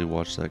didn't really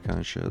watch that kind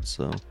of shit,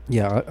 so.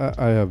 Yeah,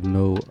 I have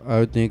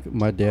I think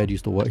my dad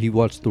used to watch. He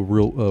watched the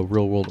Real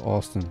World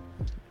Austin.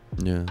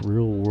 Yeah.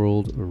 Real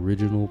World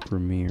original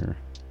premiere.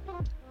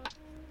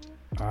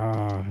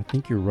 I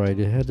think you're right.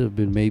 It had to have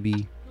been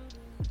maybe.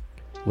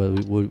 Well,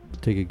 we'll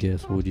take a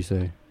guess. What would you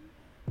say?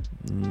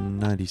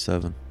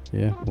 97.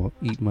 Yeah, well,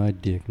 eat my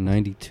dick.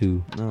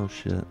 92. Oh,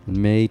 shit.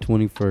 May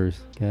 21st.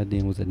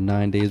 Goddamn, was it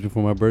 9 days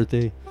before my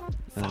birthday?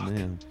 Oh,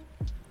 man.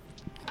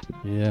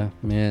 Yeah,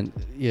 man.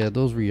 Yeah,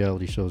 those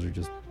reality shows are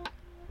just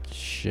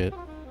shit.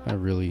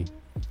 Alright.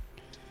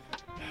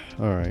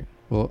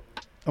 Well,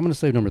 I'm going to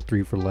save number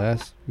 3 for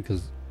last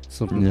because it's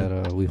something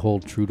that we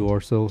hold true to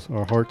ourselves,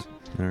 our hearts.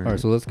 All right,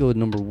 so let's go with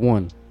number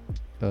 1.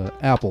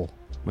 Apple.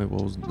 Wait,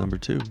 what was number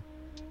 2?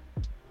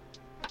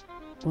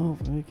 Well, all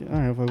right,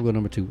 if I go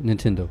number 2,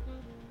 Nintendo.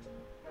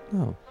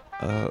 Oh.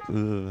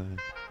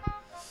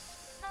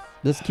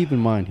 Let's keep in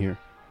mind here.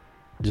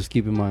 Just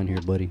keep in mind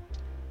here, buddy.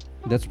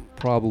 That's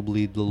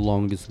probably the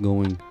longest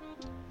going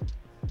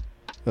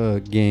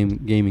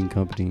gaming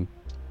company,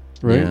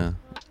 right?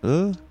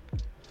 Yeah.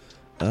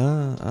 I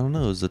don't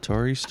know. Is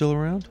Atari still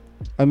around?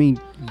 I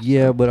mean,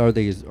 yeah, but are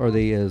they as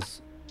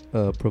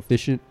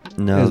proficient as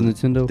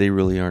Nintendo? They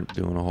really aren't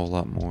doing a whole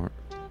lot.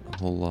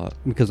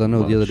 Because I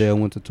know the other day I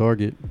went to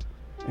Target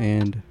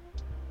and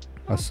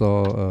I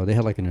saw they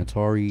had an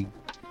Atari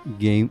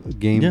game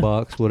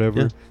box,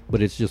 whatever,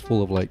 but it's just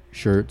full of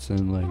shirts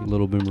and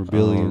little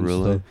memorabilia and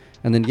stuff.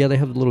 And then they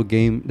have the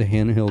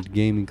handheld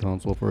gaming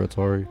console for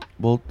Atari.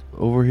 Well,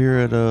 over here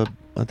at I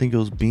think it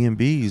was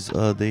B&B's,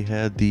 they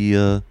had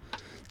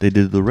they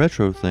did the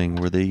retro thing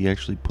where they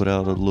actually put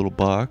out a little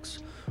box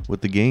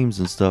with the games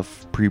and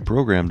stuff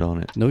pre-programmed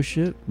on it. No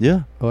shit.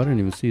 Yeah. Oh, I didn't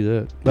even see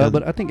that.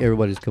 But I think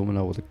everybody's coming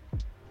out with a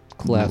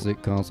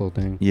classic console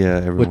thing. Yeah,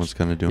 everyone's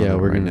kind of doing it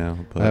right now.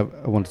 But I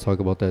want to talk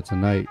about that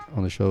tonight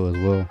on the show as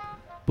well.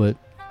 But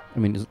I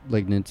mean, it's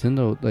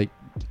Nintendo,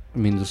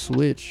 the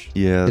Switch.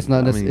 Yeah, it's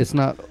not.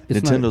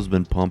 Nintendo's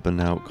been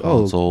pumping out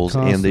consoles,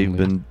 and they've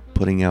been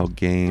putting out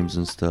games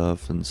and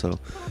stuff, and so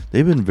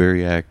they've been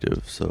very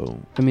active. So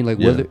I mean,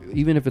 whether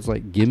even if it's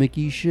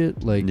gimmicky shit,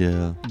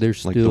 they're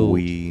still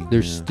the Wii,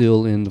 they're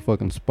still in the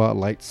fucking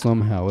spotlight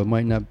somehow. It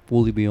might not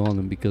fully be on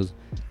them because,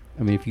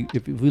 I mean,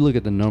 if we look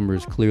at the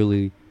numbers,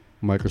 clearly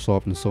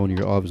Microsoft and Sony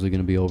are obviously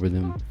going to be over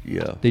them.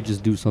 Yeah. They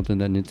just do something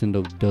that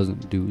Nintendo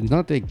doesn't do. It's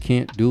not they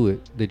can't do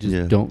it. They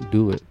just don't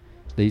do it.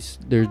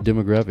 Their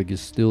demographic is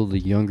still the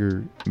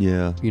younger,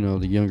 the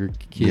younger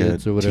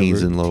kids or whatever.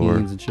 Teens and lower.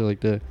 Teens and shit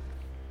like that.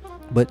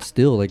 But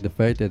still, the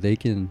fact that they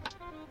can,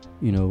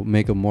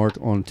 make a mark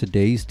on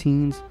today's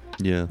teens.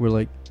 Yeah.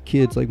 Where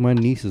kids my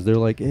nieces, they're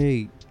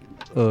hey,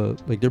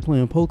 they're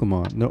playing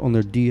Pokemon. They're on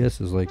their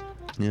DSs.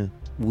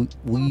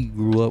 We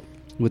grew up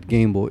with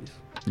Game Boys.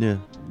 Yeah.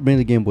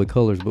 Mainly Game Boy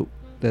Colors, but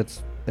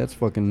that's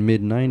fucking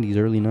mid 90s,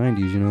 early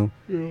 90s,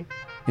 Yeah.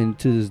 And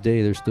to this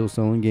day, they're still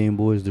selling Game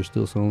Boys. They're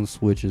still selling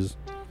Switches.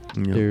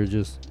 Yep. They're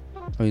just,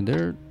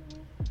 depending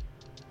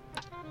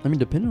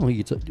on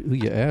who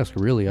you ask,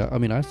 really.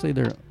 I say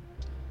they're,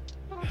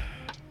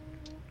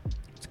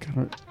 it's kind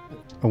of,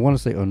 I want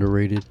to say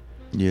underrated.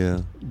 Yeah.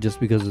 Just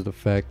because of the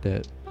fact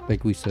that,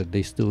 like we said,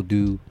 they still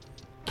do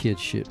kid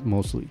shit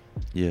mostly.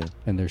 Yeah.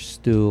 And they're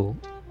still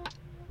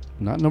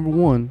not number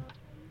 1.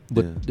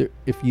 But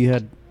if you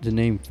had to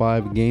name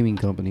 5 gaming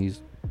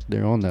companies,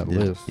 they're on that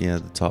list. Yeah,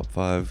 the top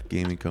 5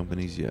 gaming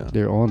companies,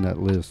 They're on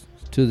that list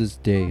to this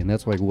day. And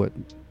that's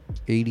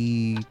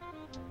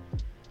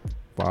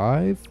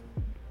 85?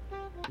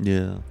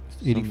 Yeah.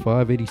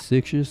 85,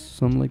 86-ish,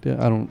 something like that.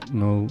 I don't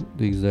know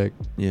the exact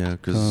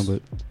because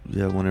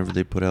whenever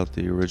they put out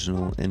the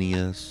original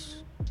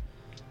NES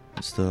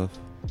and stuff.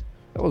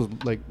 That was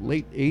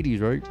late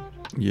 80s, right?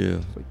 Yeah.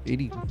 It's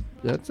 80,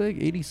 that's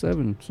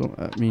 87. So,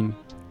 I'm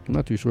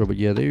not too sure, but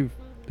they've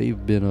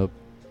been up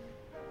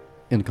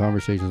in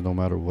conversations no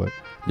matter what.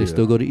 They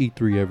still go to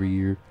E3 every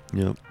year.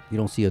 Yep. You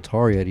don't see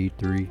Atari at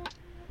E3.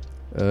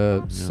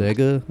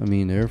 Sega,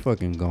 they're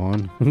fucking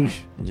gone.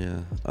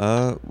 Yeah.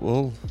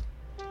 Well,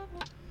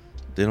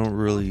 they don't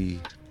really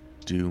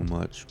do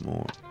much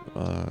more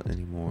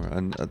anymore.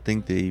 I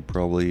think they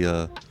probably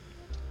did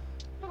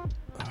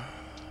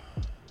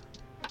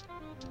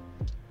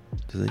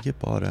they get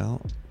bought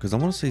out? Because I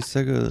want to say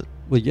Sega.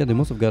 Well, yeah, they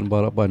must have gotten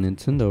bought out by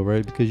Nintendo,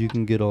 right? Because you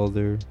can get all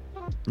their.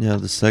 Yeah,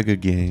 the Sega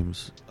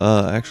games.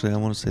 Actually, I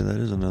want to say that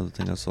is another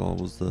thing I saw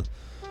was the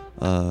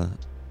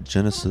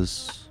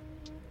Genesis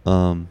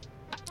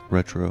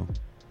retro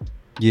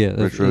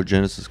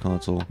Genesis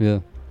console.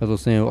 Yeah, as I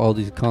was saying, all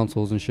these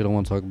consoles and shit I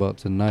want to talk about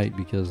tonight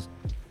because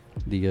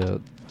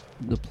the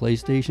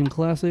PlayStation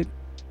Classic.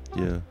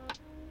 Yeah.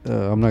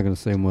 I'm not gonna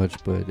say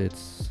much, but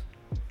it's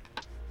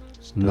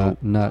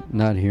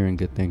not hearing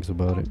good things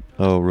about it.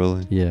 Oh,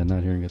 really? Yeah,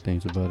 not hearing good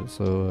things about it.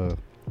 So,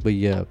 but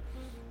yeah,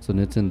 so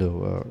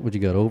Nintendo, what you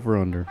got, over or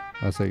under?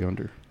 I say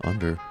under.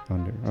 Under.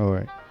 All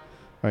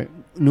right.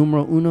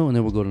 Numero uno, and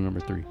then we'll go to number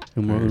 3.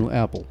 Numero uno,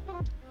 Apple.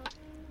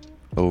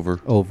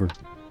 Over.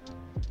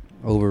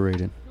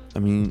 Overrated. I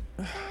mean,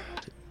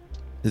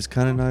 it's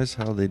kind of nice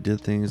how they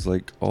did things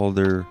like all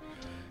their,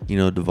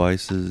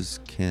 devices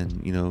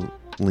can,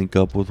 link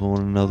up with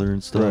one another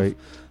and stuff. Right.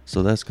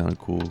 So that's kind of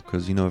cool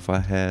because, if I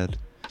had,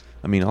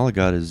 all I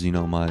got is,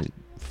 my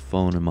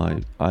phone and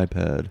my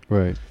iPad.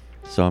 Right.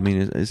 So,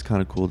 it's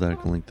kind of cool that I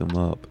can link them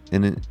up.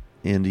 And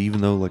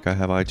even though, like, I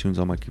have iTunes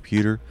on my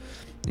computer,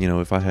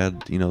 if I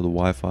had, the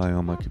Wi-Fi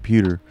on my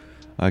computer,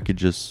 I could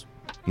just,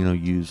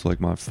 use,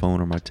 like, my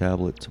phone or my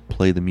tablet to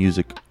play the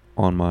music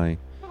on my,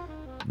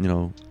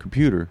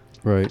 computer.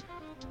 Right.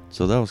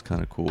 So that was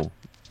kind of cool.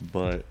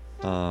 But,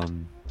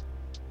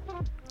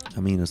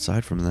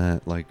 aside from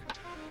that, like,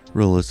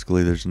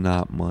 realistically, there's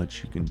not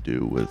much you can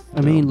do with.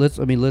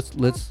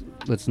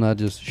 Let's not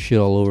just shit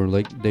all over.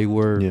 Like, they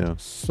were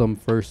some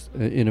first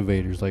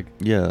innovators. Like,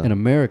 in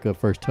America,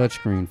 first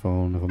touchscreen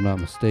phone, if I'm not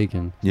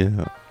mistaken.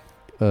 Yeah.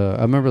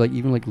 I remember, like,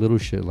 even like little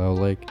shit.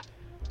 Like,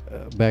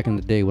 back in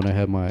the day when I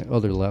had my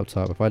other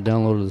laptop, if I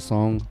downloaded a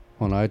song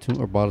on iTunes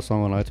or bought a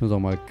song on iTunes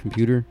on my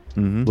computer,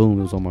 boom,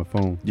 it was on my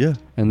phone. Yeah.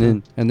 And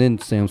then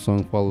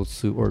Samsung followed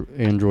suit, or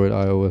Android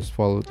OS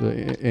followed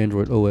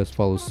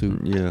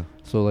suit. Yeah.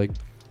 So, like,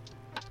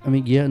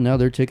 now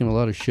they're taking a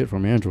lot of shit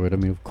from Android.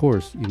 Of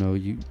course,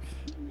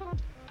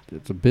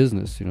 it's a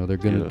business. They're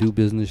gonna do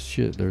business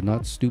shit. They're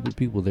not stupid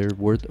people. They're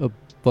worth a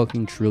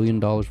fucking $1 trillion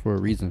for a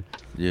reason.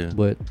 Yeah.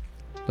 But,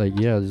 like,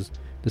 this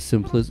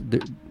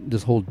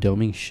whole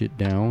dumbing shit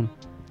down.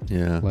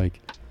 Yeah.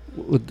 Like,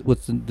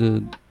 what's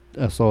the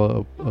I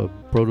saw a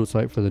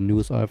prototype for the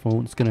newest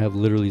iPhone. It's gonna have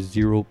literally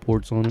 0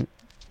 ports on it.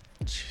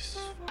 Jesus.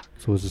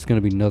 So it's just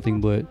gonna be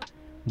nothing but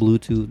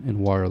Bluetooth and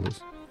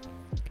wireless.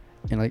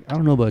 And, like, I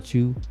don't know about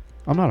you,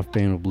 I'm not a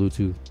fan of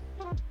Bluetooth.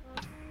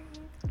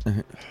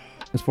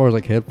 As far as,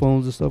 like,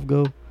 headphones and stuff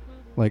go,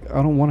 like,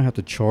 I don't want to have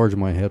to charge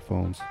my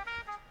headphones.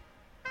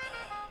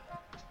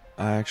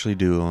 I actually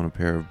do own a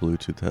pair of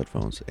Bluetooth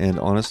headphones, and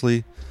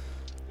honestly,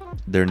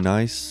 they're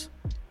nice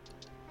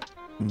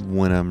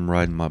when I'm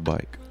riding my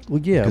bike.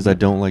 Well, yeah, because I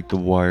don't like the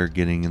wire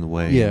getting in the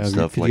way and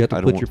stuff. Like, you have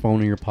to put your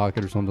phone in your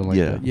pocket or something like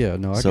that. Yeah,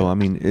 no.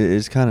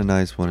 It's kind of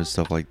nice when it's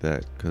stuff like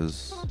that,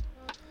 because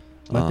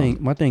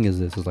my thing is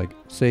this: is like,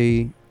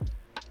 say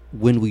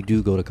when we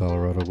do go to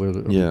Colorado,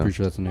 I'm pretty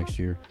sure that's the next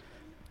year.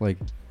 Like,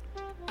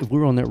 if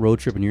we're on that road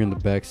trip and you're in the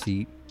back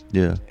seat,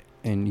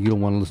 and you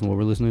don't want to listen to what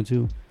we're listening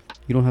to,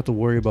 you don't have to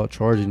worry about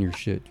charging your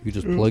shit. You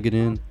just plug it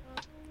in,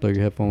 throw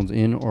your headphones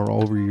in or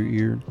over your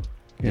ear,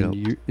 and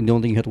the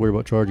only thing you have to worry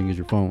about charging is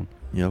your phone.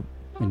 Yep.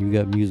 And you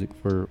got music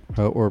or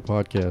a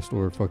podcast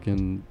or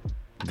fucking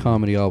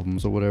comedy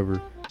albums or whatever.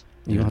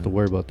 And you don't have to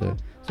worry about that.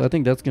 So I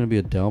think that's going to be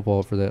a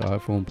downfall for that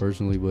iPhone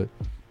personally. But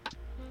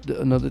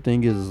another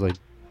thing is like,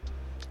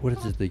 what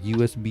is it? The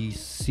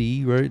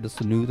USB-C, right? That's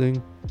the new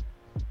thing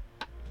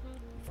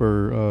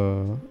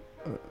for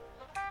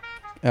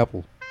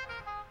Apple.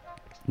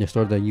 They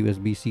started that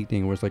USB-C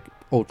thing where it's like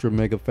ultra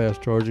mega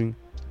fast charging.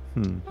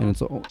 And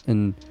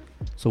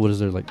so what is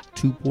there, like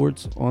 2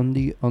 ports on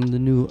the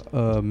new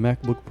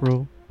MacBook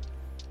Pro?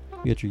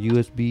 You got your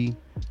USB and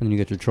then you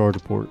got your charger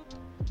port.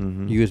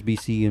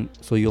 USB-C, and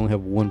so you only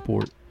have 1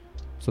 port.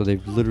 So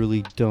they've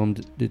literally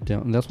dumbed it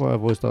down, and that's why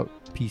I've always thought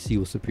PC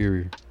was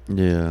superior.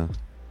 Yeah,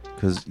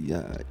 because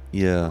I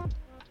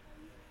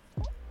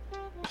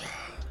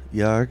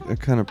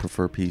kind of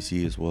prefer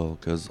PC as well.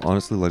 Because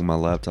honestly, like my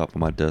laptop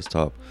and my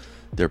desktop,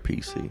 they're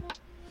PC.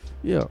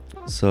 Yeah.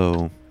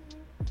 So,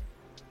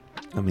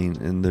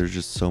 and there's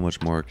just so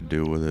much more I could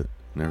do with it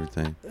and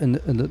everything. And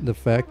the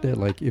fact that,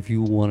 like, if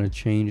you want to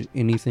change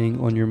anything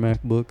on your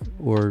MacBook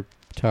or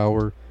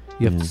Tower,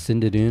 you have to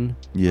send it in.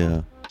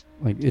 Yeah.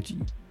 Like,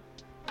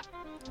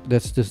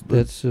 that's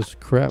just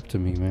crap to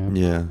me, man.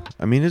 Yeah.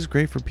 It's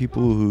great for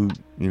people who,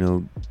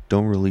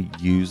 don't really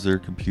use their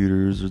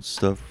computers and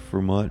stuff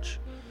for much.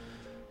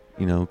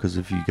 Because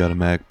if you got a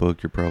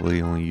MacBook, you're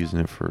probably only using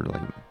it for,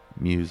 like,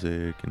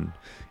 music and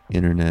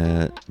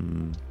internet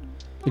and...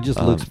 It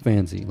just looks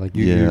fancy. Like,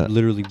 you're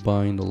literally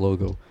buying the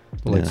logo.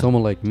 But, like,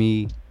 someone like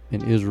me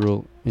and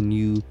Israel and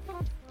you,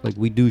 like,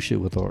 we do shit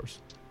with ours.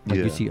 Like,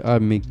 you see, I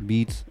make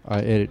beats, I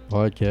edit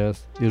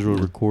podcasts, Israel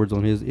records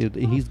on his,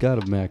 he's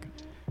got a Mac.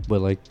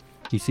 but like,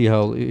 you see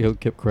how it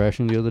kept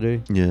crashing the other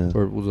day, Yeah.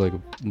 or it was like a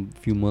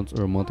few months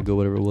or a month ago,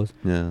 whatever it was.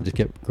 Yeah. It just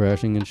kept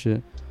crashing and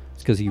shit.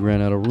 It's because he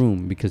ran out of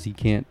room because he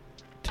can't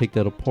take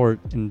that apart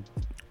and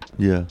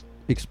Yeah.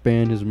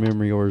 expand his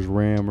memory or his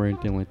RAM or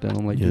anything like that.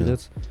 I'm like, Yeah. dude,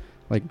 that's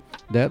like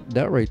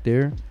that right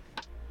there.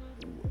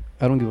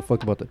 I don't give a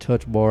fuck about the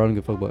touch bar. I don't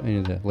give a fuck about any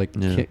of that. Like,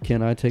 Yeah.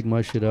 can I take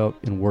my shit out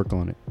and work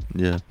on it?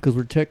 Yeah. Because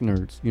we're tech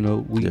nerds, you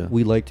know.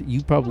 We like to.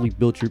 You probably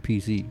built your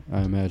PC,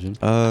 I imagine.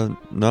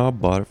 No, I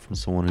bought it from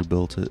someone who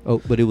built it.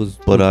 Oh, but it was.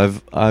 But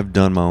I've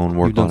done my own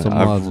work You've done on some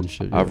it. mods and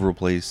shit, I've yeah.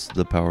 replaced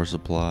the power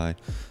supply.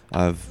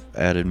 I've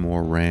added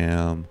more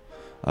RAM.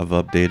 I've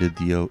updated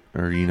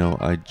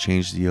I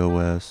changed the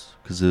OS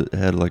because it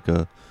had like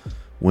a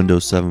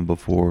Windows 7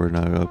 before, and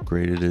I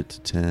upgraded it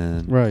to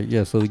 10. Right.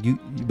 Yeah. So you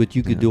could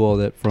Yeah. do all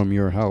that from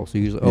your house. So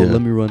you just, Yeah.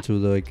 let me run to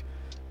like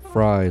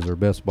Fry's or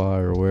Best Buy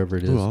or wherever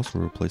it is. Ooh, I also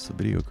replaced the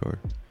video card.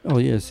 Oh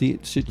yeah, see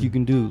shit you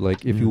can do.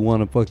 Like if you Yeah.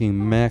 want a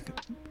fucking Mac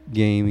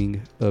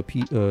gaming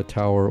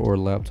tower or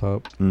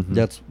laptop, Mm-hmm.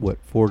 that's what,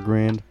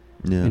 $4,000,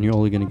 Yeah. and you're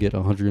only gonna get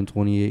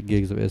 128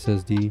 gigs of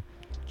SSD.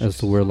 As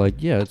to where like,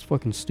 yeah, it's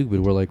fucking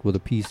stupid. Where like with a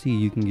PC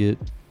you can get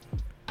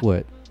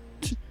what,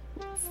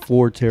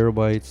 4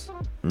 terabytes,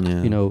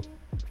 Yeah. you know,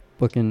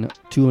 fucking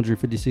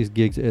 256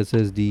 gigs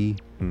SSD,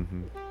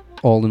 Mm-hmm.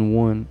 all in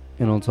one.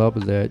 And on top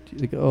of that,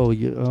 like, oh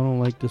yeah, I don't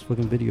like this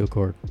fucking video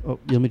card. Oh,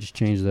 yeah, let me just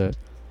change that.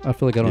 I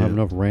feel like I don't have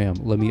Yeah. enough RAM.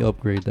 Let me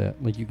upgrade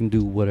that. Like, you can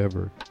do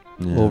whatever.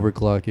 Yeah.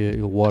 Overclock it,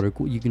 water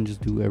cool. You can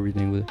just do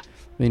everything with it.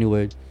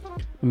 Anyway,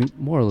 I mean,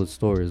 moral of the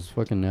story is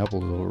fucking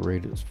Apple's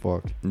overrated as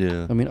fuck.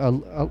 Yeah. I mean,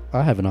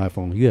 I have an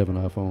iPhone. You have an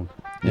iPhone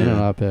and an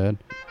Yeah. iPad.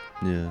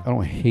 Yeah. I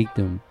don't hate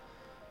them.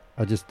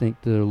 I just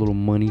think their little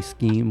money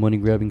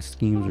grabbing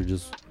schemes are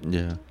just.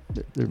 Yeah.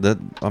 They're,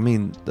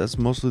 That's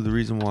mostly the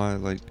reason why,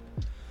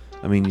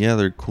 yeah,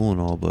 they're cool and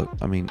all, but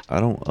I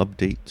don't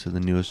update to the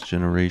newest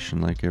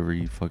generation like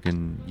every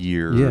fucking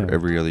year Yeah. or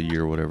every other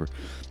year or whatever.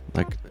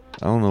 Like,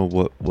 I don't know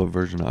what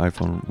version of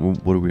iPhone.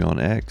 What are we on?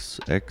 X?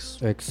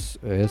 XS,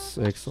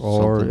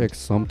 XR, Something. X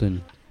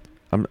something.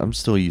 I'm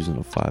still using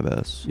a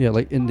 5S. Yeah,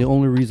 like, and the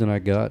only reason I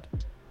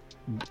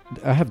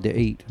have the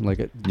 8.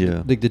 Like,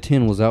 Yeah. the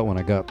 10 was out when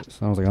I got this.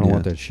 I was like, I don't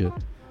want Yeah. that shit.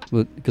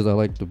 But because I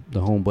like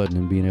the home button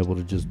and being able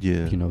to just,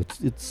 Yeah. you know,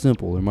 it's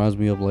simple. It reminds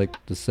me of like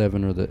the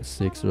 7 or the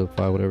 6 or the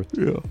 5, whatever.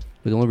 Yeah.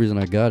 But the only reason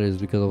I got it is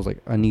because I was like,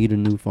 I need a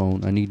new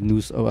phone. I need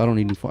I don't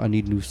need new phone. I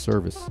need new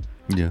service.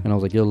 Yeah. And I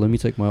was like, yo, let me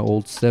take my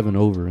old 7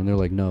 over. And they're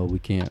like, no, we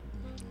can't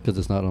because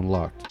it's not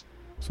unlocked.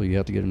 So you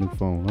have to get a new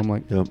phone. I'm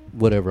like, Yep.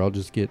 whatever. I'll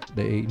just get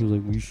the 8. He was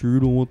like, you sure you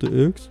don't want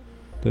the X?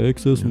 The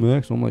XS Yeah.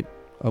 Max? I'm like,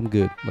 I'm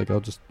good. Like, I'll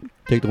just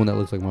take the one that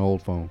looks like my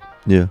old phone.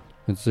 Yeah.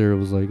 And Sarah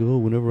was like, oh,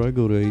 whenever I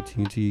go to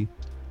AT&T,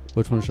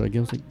 which one should I get?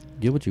 I was like,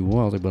 get what you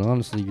want. I was like, but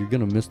honestly, you're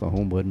going to miss the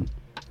home button.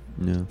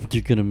 Yeah.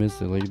 You're going to miss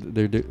it. Like,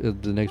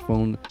 the next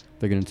phone,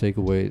 they're going to take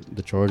away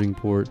the charging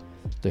port.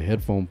 The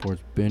headphone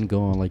port's been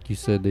gone. Like you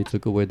said, they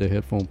took away the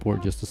headphone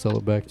port just to sell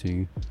it back to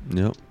you.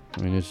 Yep.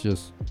 I mean, it's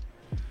just...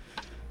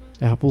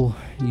 Apple,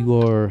 you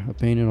are a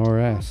pain in our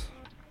ass.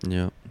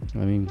 Yep. I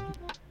mean,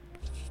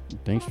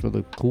 thanks for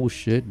the cool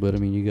shit, but I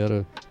mean, you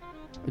gotta...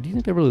 Do you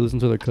think they really listen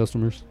to their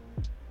customers?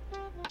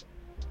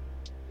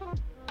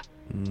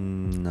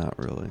 Not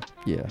really.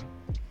 Yeah.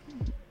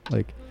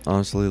 Like...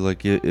 Honestly,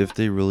 like, if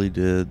they really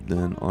did,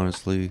 then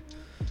honestly,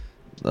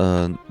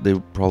 they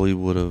probably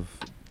would have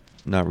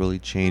not really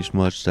changed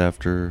much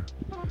after.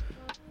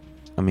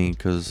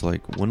 Because,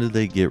 like, when did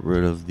they get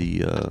rid of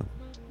the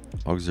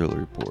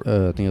auxiliary port?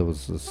 I think it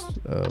was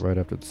right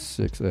after the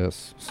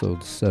 6S, so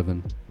the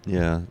 7.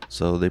 Yeah,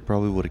 so they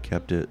probably would have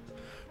kept it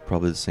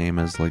probably the same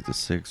as, like, the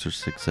 6 or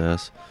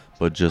 6S,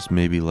 but just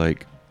maybe,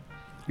 like,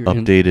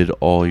 updated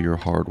all your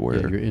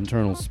hardware. Yeah, your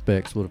internal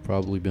specs would have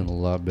probably been a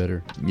lot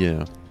better.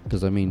 Yeah.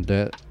 Because, I mean,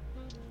 that...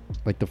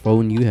 Like, the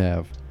phone you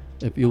have,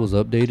 if it was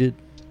updated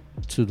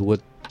to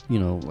what, you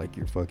know, like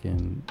your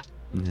fucking...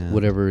 Yeah.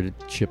 Whatever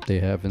chip they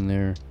have in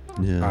there...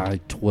 Yeah.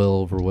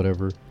 i12 or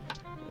whatever,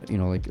 you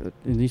know, like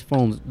in these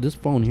phones, this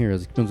phone here,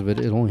 as expensive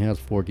as it only has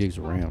 4 gigs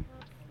of RAM.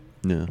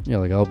 Yeah. Yeah,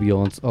 like I'll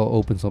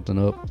open something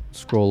up,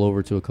 scroll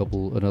over to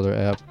another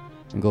app,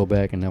 and go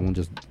back, and that one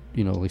just,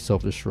 you know, like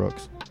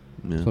self-destructs.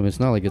 Yeah. So I mean,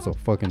 it's not like it's a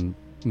fucking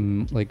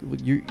like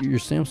your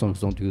Samsungs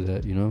don't do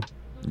that, you know.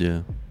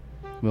 Yeah.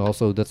 But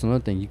also, that's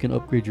another thing. You can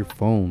upgrade your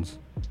phones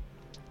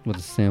with a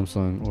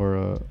Samsung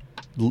or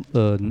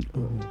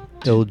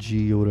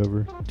LG or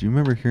whatever. Do you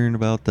remember hearing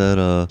about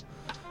that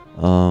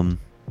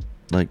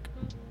like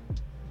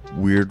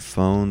weird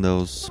phone that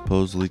was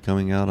supposedly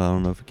coming out? I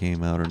don't know if it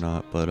came out or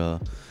not, but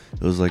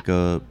it was like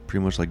a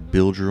pretty much like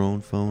build your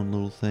own phone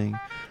little thing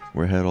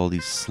where it had all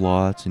these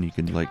slots and you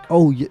can like...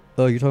 Oh, yeah,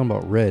 you're talking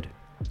about Red.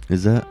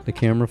 Is that The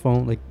camera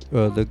phone, like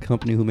the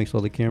company who makes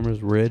all the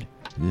cameras, Red.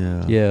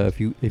 Yeah. Yeah, if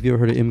you ever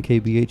heard of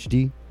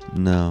MKBHD,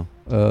 No.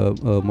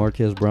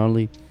 Marquez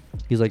Brownlee,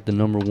 he's like the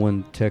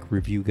 #1 tech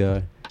review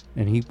guy,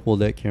 and he pulled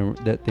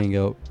that thing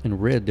out.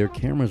 And Red, their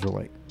cameras are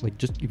like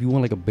just if you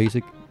want like a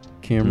basic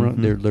camera,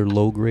 Mhm. they're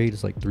low grade,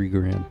 it's like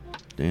 $3,000.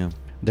 Damn.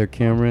 their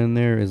camera in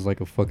there is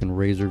like a fucking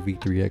Razer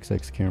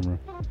V3XX camera.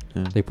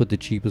 Yeah. They put the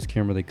cheapest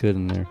camera they could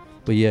in there.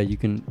 But yeah, you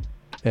can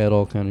add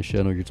all kind of shit.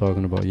 I know what you're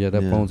talking about. Yeah,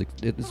 that Yeah. phone's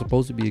it's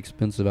supposed to be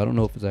expensive. I don't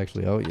know if it's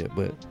actually out yet,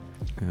 but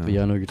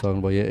yeah, I know what you're talking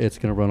about. Yeah, it's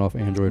gonna run off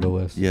Android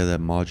OS. Yeah, that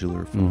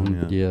modular phone.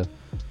 Mhm, Yeah. yeah.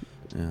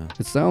 Yeah.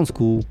 It sounds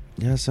cool.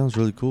 Yeah, it sounds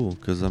really cool.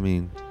 Because I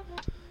mean,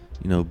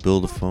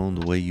 build a phone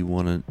the way you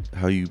want it,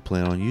 how you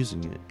plan on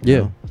using it. you Yeah,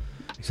 know?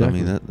 exactly. So I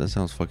mean, that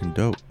sounds fucking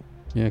dope.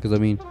 Yeah, because I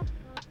mean,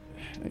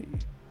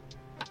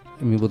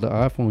 with the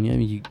iPhone, yeah, I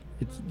mean,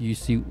 you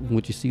see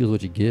what you see is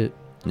what you get.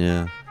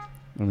 Yeah.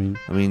 I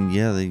mean,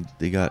 Yeah,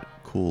 they got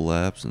cool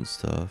apps and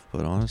stuff,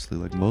 but honestly,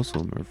 like most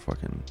of them are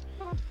fucking.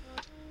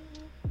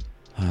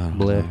 I don't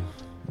Bleh. know.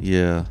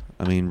 Yeah,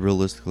 I mean,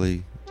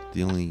 realistically,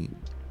 the only.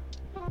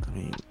 I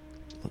mean,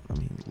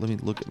 let me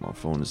look at my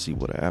phone to see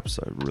what apps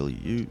I really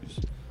use.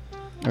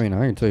 I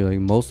can tell you, like,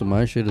 most of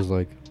my shit is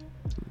like,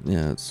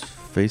 Yeah, it's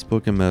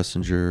Facebook and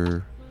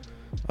Messenger.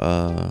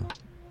 I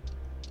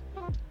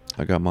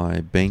got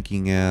my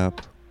banking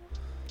app.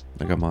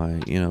 I got my,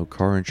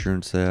 car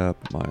insurance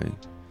app. My,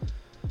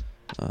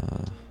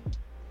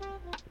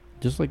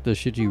 just like the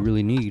shit you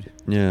really need.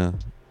 yeah,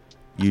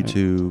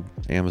 YouTube,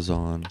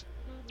 Amazon.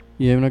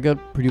 Yeah, I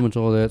got pretty much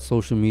all that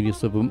social media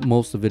stuff, but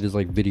most of it is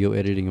like video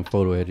editing and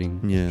photo editing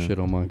Yeah. shit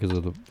on mine because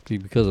of the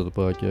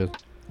podcast.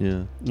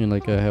 Yeah, And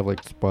like I have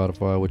like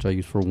Spotify, which I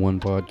use for one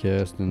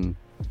podcast, and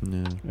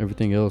yeah,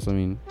 everything else. I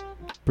mean,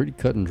 pretty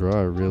cut and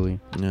dry, really.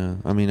 yeah.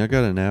 I mean, I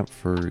got an app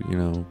for,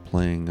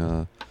 playing,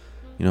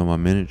 my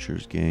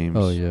miniatures games.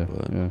 Oh yeah,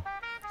 But yeah.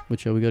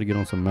 But yeah, we got to get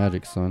on some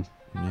Magic, son.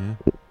 yeah,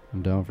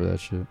 I'm down for that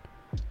shit.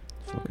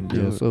 fucking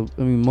do Yeah. it. So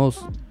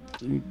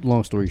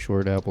long story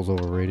short, Apple's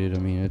overrated. I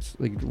mean, it's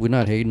like we're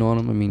not hating on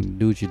them. I mean,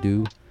 do what you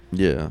do.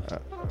 Yeah.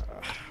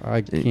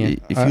 I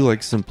can't. If you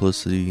like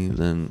simplicity,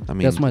 then I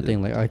mean that's my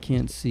thing. Like, I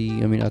can't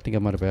see. I mean, I think I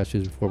might have asked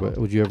you this before, but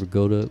would you ever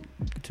go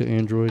to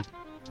Android?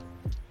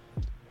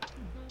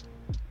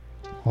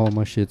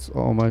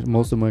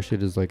 Most of my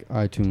shit is like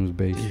iTunes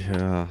based.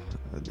 Yeah,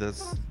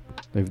 that's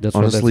That's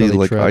honestly that's how they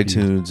like track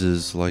you. iTunes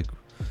is like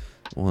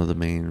one of the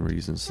main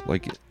reasons.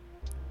 Like,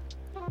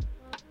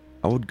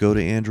 I would go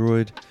to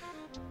Android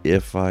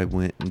if I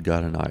went and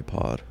got an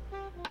iPod.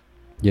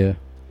 Yeah,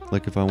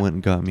 Like if I went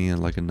and got me a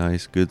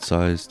nice,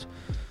 good-sized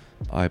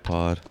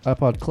iPod.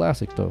 iPod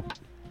Classic though.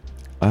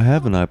 I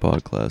have an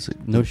iPod Classic.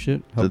 No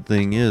shit. The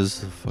thing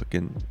is,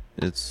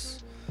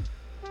 it's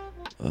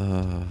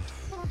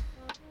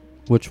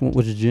Which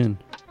gen?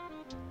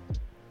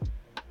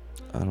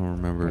 I don't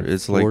remember. Like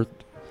It's fourth?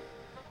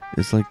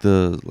 it's like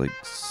the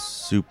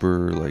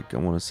super, I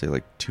want to say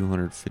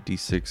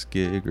 256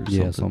 gig or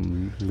Yeah,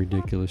 something. some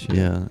ridiculous shit.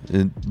 Yeah,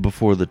 and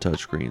before the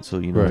touchscreen, so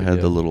it Right, had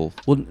yeah. the little.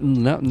 Well,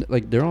 now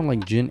they're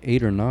on Gen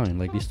 8 or 9.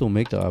 Like, they still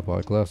make the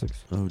iPod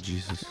Classics. Oh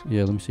Jesus!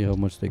 Yeah, let me see how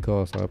much they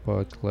cost.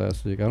 iPod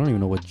Classic. I don't even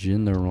know what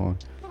gen they're on,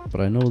 but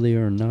I know they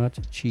are not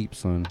cheap,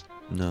 son.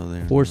 No,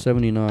 they're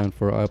 $479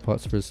 for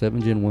iPods for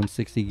 7 gen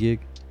 160 gig.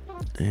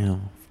 not.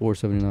 Damn.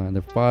 $479.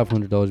 They're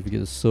 $500 if you get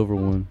the silver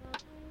one.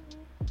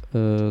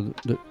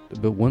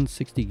 But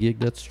 160 gig,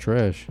 that's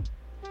trash.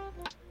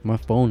 My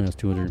phone has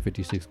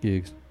 256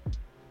 gigs.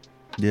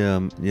 Yeah,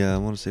 I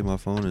want to say my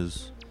phone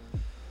is.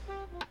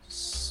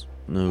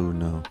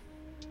 No.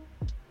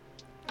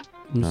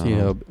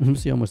 Let me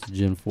see how much the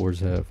Gen 4s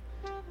have.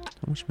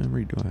 How much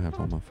memory do I have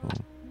on my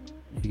phone?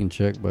 You can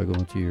check by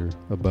going to your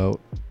about.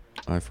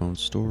 iPhone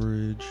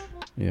storage,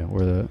 Yeah,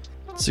 where that?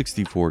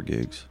 64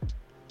 gigs.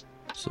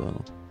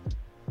 So.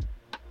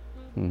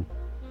 I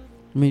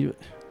mean,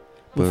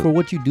 But- for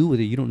what you do with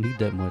it, you don't need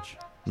that much.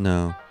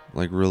 No,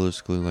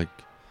 realistically,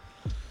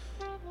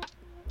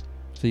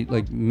 See,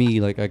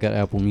 me, I got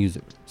Apple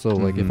Music. So,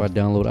 if Mhm. I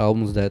download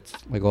albums, that's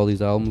all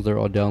these albums, they're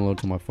all downloaded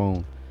to my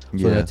phone. So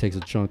yeah, that takes a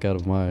chunk out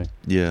of my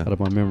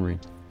memory,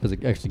 because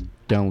it actually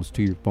downloads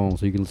to your phone,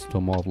 so you can listen to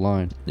them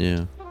offline.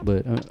 yeah,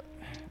 But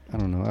I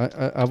don't know.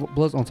 I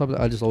plus on top of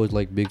that, I just always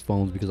like big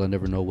phones because I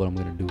never know what I'm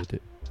gonna do with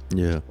it.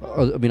 yeah,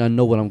 I mean, I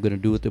know what I'm gonna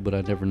do with it, but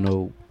I never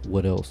know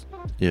what else.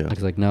 yeah.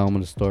 Like now I'm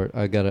gonna start.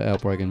 I got an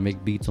app where I can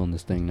make beats on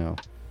this thing now,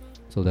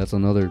 so that's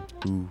another.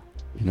 Ooh,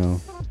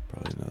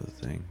 probably another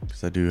thing,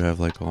 because I do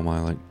have all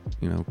my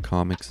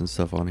comics and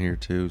stuff on here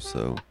too.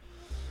 So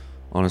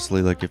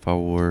honestly, if I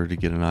were to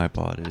get an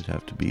iPod, it'd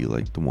have to be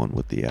the one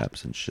with the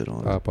apps and shit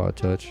on it. iPod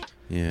Touch.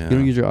 Yeah. You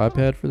don't use your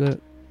iPad for that?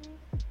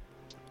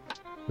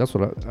 That's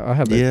what I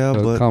have. That, Yeah,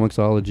 but-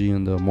 Comixology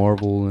and the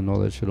Marvel and all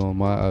that shit on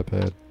my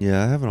iPad.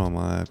 Yeah, I have it on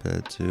my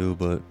iPad too,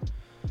 but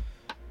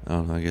I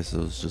don't know. I guess it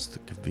was just the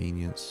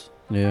convenience.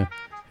 Yeah,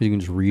 you can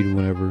just read it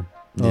whenever.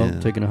 Oh, Yeah. I'm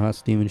taking a hot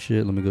steam and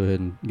shit. Let me go ahead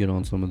and get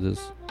on some of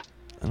this.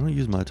 I don't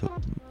use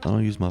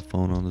my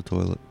phone on the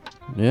toilet.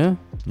 Yeah,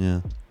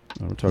 Yeah,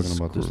 we're talking It's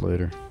about this gross.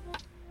 later.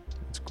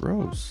 it's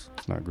gross.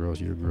 It's not gross.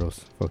 You're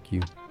gross. Fuck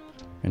you.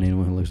 And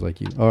anyone who looks like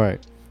you. All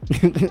right.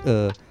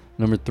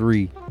 Number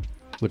 3,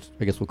 which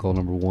I guess we'll call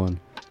number 1.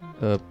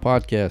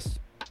 Podcast.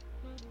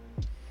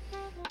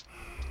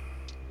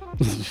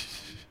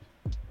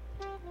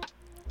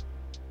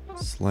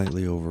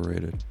 Slightly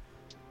overrated.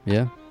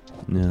 Yeah.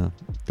 Yeah,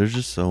 there's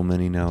just so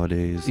many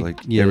nowadays. Like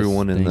Yes,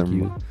 everyone in thank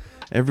you.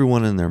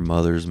 everyone and their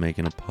mother's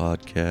making a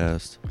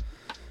podcast,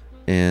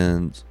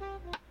 and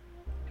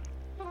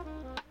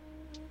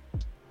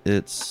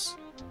it's.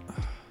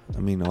 I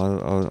mean,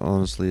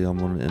 honestly, I'm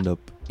gonna end up,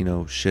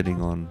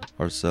 shitting on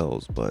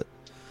ourselves, but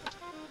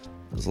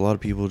there's a lot of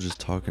people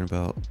just talking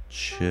about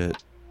shit,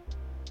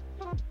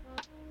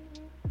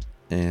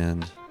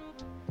 and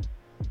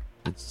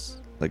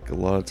it's like a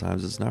lot of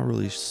times it's not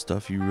really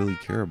stuff you really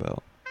care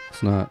about.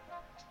 It's not.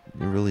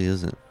 It really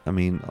isn't. I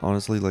mean,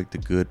 honestly, like the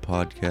good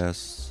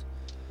podcasts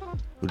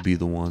would be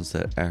the ones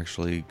that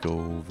actually go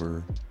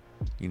over,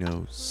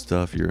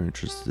 stuff you're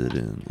interested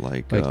in,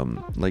 like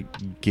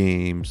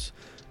games,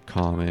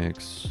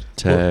 comics,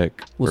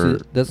 tech. Well,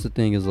 see, that's the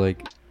thing is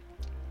like,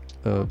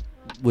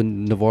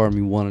 when Navarre and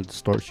me wanted to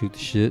start Shoot the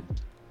Shit,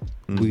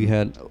 we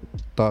had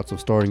thoughts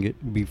of starting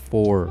it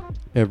before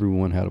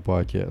everyone had a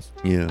podcast.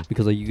 Yeah.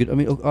 Because like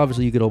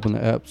obviously you could open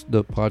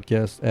the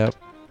podcast app,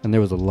 and there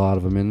was a lot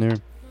of them in there.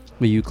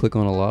 But you click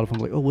on a lot of them,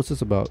 like, oh, what's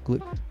this about?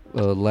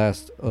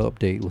 Last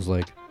update was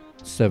like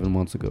 7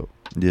 months ago.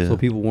 Yeah. So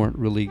people weren't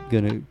really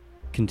gonna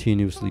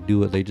continuously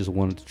do it. They just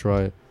wanted to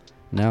try it.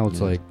 Now it's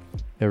like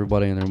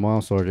everybody and their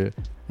mom started it.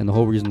 And the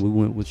whole reason we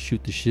went with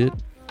Shoot the Shit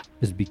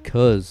is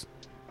because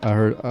I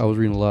was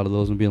reading a lot of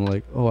those and being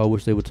like, oh, I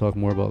wish they would talk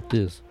more about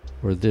this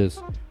or this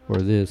or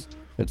this.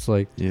 It's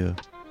like,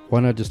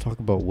 why not just talk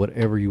about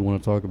whatever you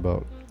want to talk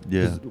about?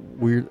 Yeah.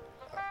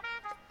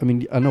 I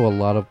mean, I know a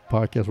lot of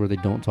podcasts where they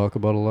don't talk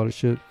about a lot of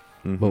shit,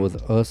 but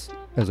with us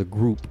as a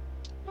group,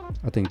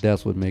 I think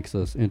that's what makes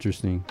us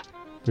interesting.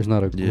 There's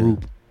not a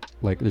group,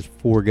 like there's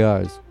 4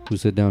 guys who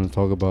sit down and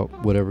talk about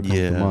whatever comes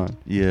to mind.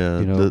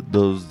 Yeah,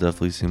 those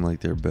definitely seem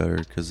like they're better,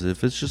 because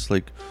if it's just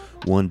like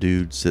one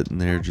dude sitting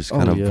there just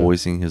kind of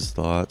voicing his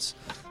thoughts,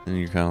 then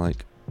you're kind of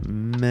like,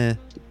 meh.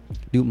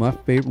 Dude,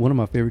 one of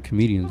my favorite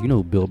comedians, you know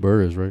who Bill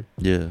Burr is, right?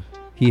 Yeah.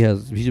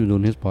 He's been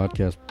doing his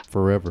podcast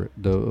forever,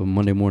 the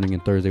Monday morning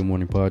and Thursday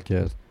morning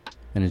podcast,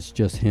 and it's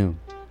just him.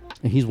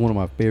 And he's one of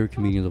my favorite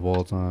comedians of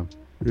all time.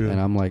 Yeah.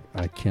 And I'm like,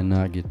 I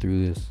cannot get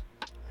through this.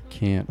 I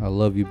can't. I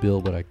love you,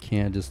 Bill, but I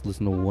can't just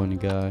listen to one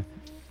guy.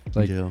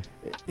 Like,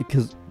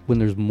 because when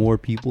there's more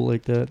people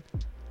like that,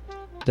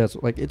 that's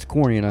like, it's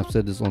corny, and I've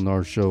said this on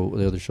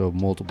the other show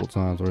multiple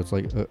times, where it's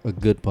like a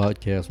good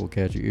podcast will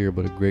catch your ear,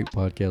 but a great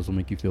podcast will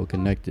make you feel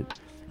connected.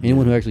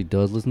 Anyone who actually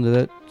does listen to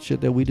that shit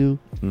that we do,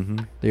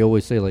 they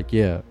always say like,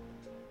 it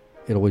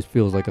always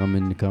feels like I'm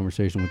in the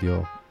conversation with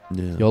y'all.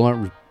 Yeah. Y'all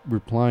aren't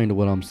replying to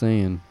what I'm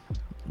saying,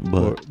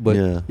 but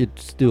it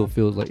still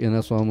feels like, and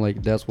that's why I'm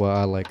like, that's why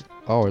I like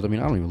ours. I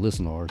mean, I don't even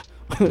listen to ours.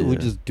 We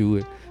just do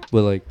it.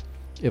 But like,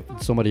 if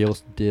somebody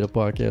else did a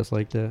podcast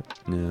like that,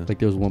 like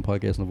there was one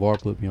podcast Navarre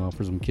put me on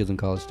for some kids in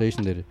College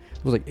Station did it.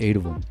 It was like 8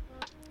 of them.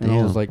 And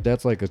I was like,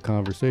 that's like a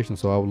conversation.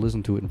 So I would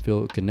listen to it and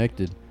feel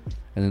connected,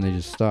 and then they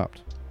just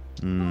stopped.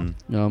 And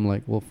I'm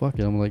like, well, fuck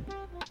it. I'm like,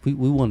 we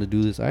wanted to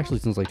do this actually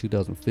since like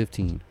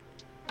 2015.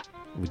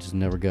 We just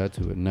never got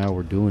to it. Now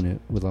we're doing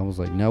it. I was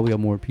like, now we got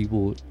more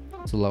people.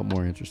 It's a lot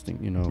more interesting,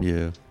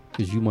 Yeah.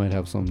 Because you might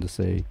have something to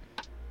say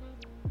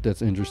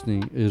that's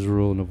interesting.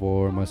 Israel,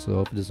 Navarre,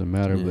 myself, it doesn't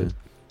matter. But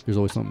there's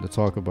always something to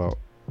talk about.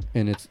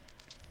 And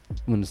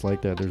when it's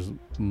like that, there's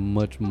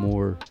much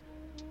more.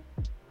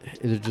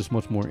 There's just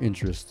much more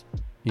interest.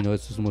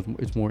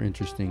 It's more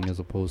interesting as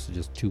opposed to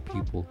just 2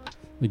 people.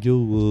 Like,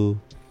 yo,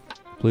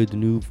 played the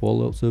new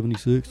Fallout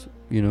 76.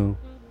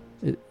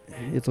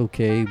 It's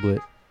okay,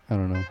 but I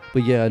don't know.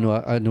 But yeah, I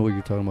know what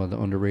you're talking about. The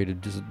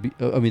underrated,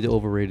 the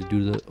overrated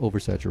due to the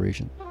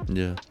oversaturation.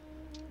 Yeah.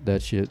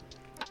 That shit,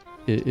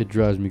 it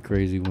drives me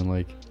crazy when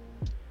like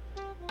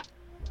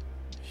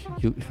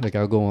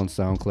I'll go on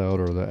SoundCloud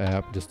or the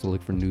app just to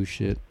look for new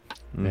shit,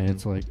 and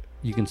it's like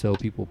you can tell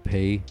people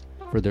pay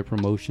for their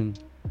promotion,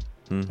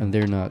 and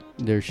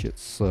their shit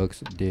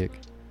sucks dick.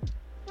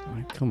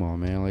 Like, come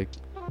on, man. Like,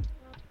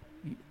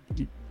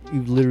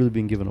 you've literally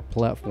been given a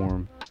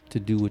platform to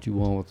do what you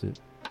want with it.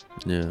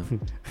 Yeah.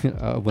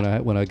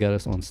 When I got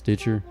us on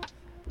Stitcher,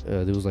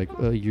 there was like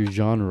your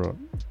genre.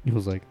 It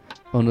was like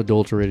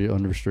unadulterated,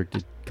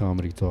 unrestricted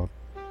comedy talk.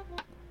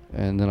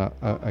 And then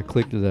I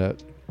clicked to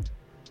that,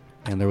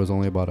 and there was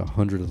only about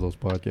 100 of those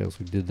podcasts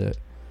who did that.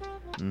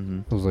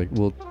 I was like,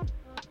 well,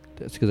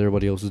 that's because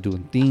everybody else is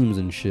doing themes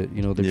and shit.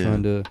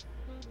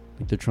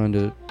 They're trying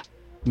to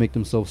make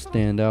themselves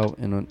stand out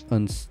in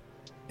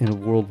a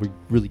world where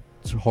really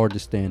it's hard to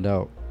stand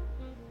out.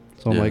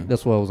 So I'm like,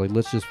 that's why I was like,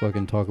 let's just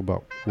fucking talk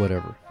about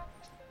whatever,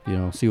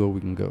 see where we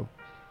can go.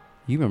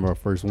 You remember our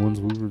first ones?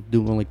 We were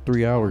doing like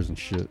 3 hours and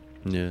shit.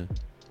 Yeah.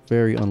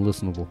 Very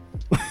unlistenable.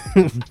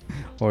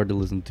 Hard to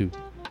listen to.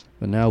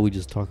 But now we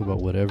just talk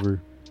about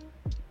whatever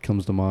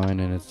comes to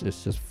mind, and it's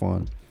just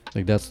fun.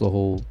 Like, that's the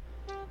whole,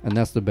 and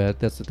that's the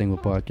thing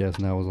with podcasts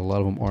now, is a lot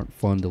of them aren't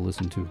fun to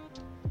listen to.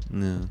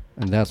 Yeah.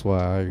 And that's why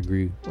I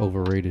agree,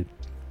 overrated.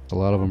 A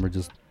lot of them are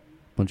just a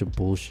bunch of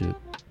bullshit.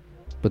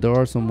 But there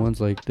are some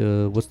ones like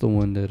what's the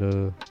one that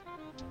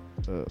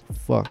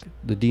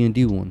the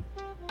D&D one.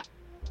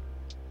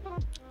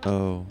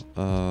 Oh,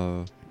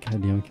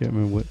 goddamn, I can't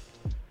remember what.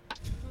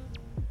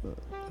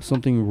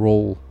 something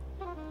Role.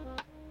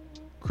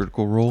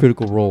 Critical Role.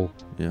 Critical Role.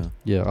 Yeah.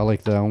 Yeah, I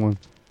like that one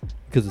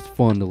because it's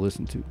fun to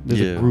listen to. There's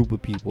Yeah. a group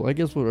of people. I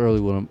guess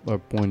our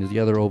point is,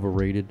 yeah, they're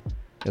overrated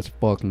as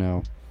fuck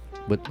now,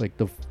 but like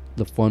the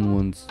fun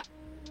ones,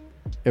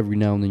 every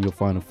now and then you'll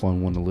find a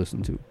fun one to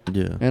listen to.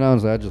 Yeah. And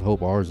honestly, I just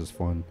hope ours is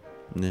fun.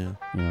 Yeah.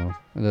 You know,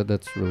 and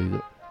that's really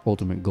the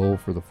ultimate goal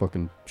for the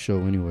fucking show,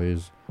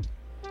 anyways.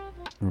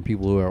 When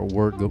people who are at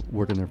work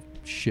working their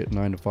shit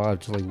 9 to 5,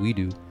 just like we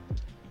do.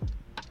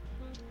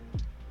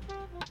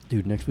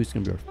 Dude, next week's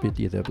gonna be our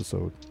 50th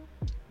episode.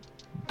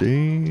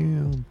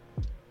 Damn.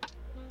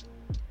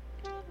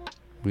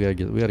 We gotta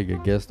get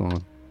a guest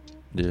on.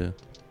 Yeah.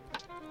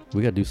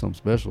 We gotta do something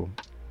special.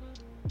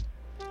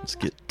 Let's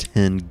get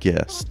 10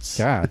 guests.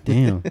 God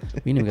damn.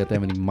 We ain't even got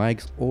that many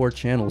mics or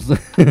channels.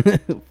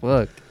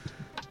 Fuck.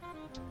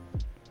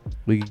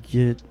 We could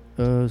get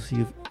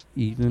see if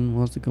Ethan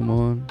wants to come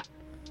on.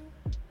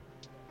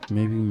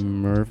 Maybe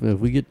Murph. If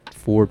we get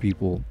 4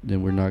 people,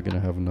 then we're not gonna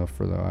have enough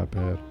for the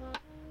iPad.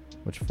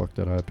 Which fuck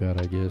that iPad,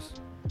 I guess.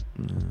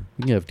 Yeah.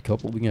 We can have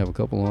a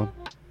couple on.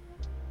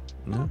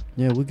 Yeah.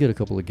 Yeah, we'll get a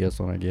couple of guests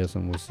on, I guess,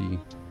 and we'll see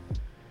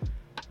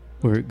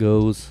where it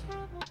goes.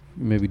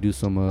 Maybe do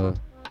some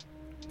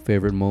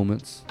favorite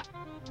moments.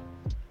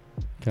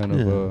 Kind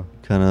of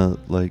kind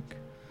of like,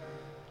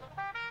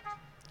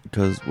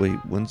 because wait,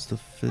 when's the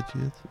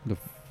 50th? the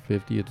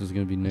 50th is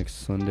gonna be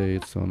next Sunday.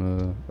 It's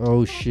on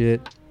oh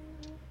shit.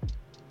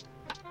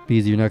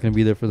 Beezy, you're not gonna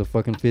be there for the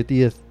fucking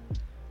 50th?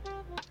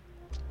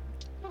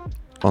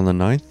 On the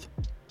 9th?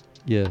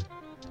 Yeah.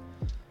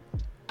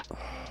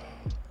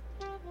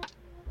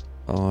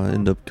 Oh, I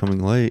end up coming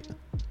late.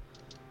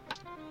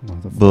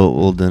 Motherfucker. But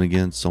well, then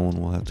again, someone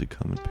will have to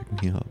come and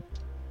pick me up.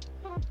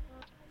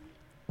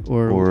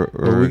 Or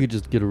or we could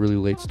just get a really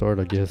late start,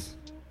 I guess.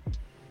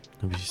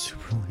 It'll be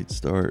super late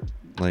start.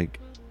 Like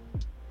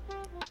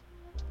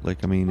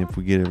I mean, if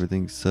we get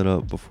everything set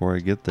up before I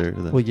get there,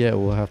 then Well, yeah,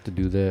 we'll have to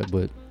do that,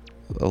 but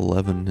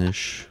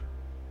 11ish.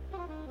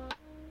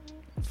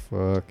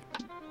 fuck.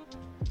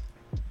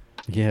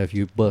 Yeah, if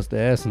you bust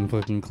ass and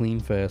fucking clean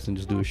fast and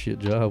just do a shit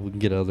job, we can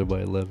get out of there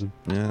by 11.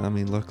 Yeah, I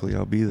mean, luckily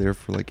I'll be there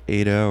for like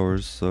 8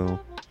 hours, so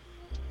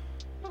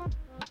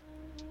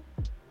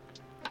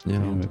yeah,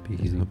 Damn it,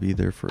 Beezy. I'll be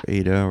there for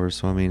 8 hours.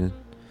 So I mean,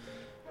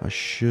 I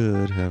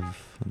should have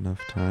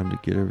enough time to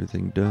get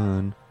everything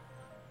done.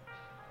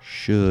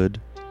 Should.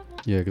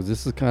 Yeah, because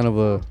this is kind of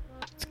a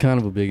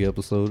big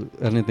episode.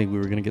 I didn't think we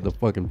were gonna get the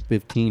fucking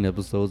 15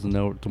 episodes, and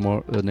now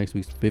next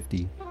week's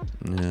 50.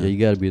 Yeah. Yeah, you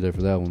gotta be there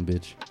for that one,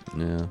 bitch.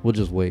 Yeah. We'll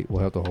just wait.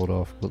 We'll have to hold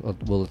off.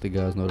 We'll let the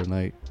guys know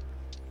tonight.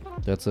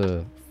 That's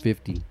a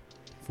 50.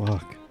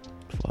 Fuck.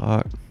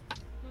 Fuck.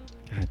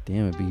 God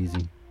damn it,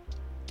 Beezy.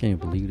 Can't even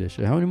believe that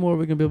shit. How many more are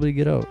we gonna be able to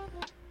get out?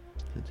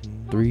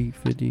 15. 3,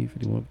 50,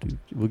 51,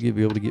 52. We'll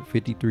be able to get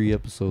 53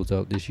 episodes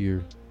out this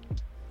year.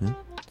 Yeah.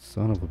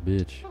 Son of a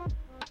bitch.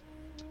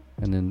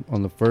 And then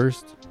on the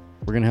 1st,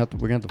 we're gonna have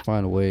to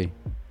find a way.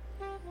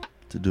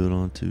 To do it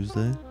on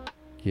Tuesday?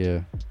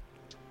 Yeah.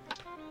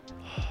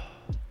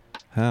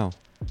 How?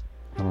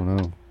 I don't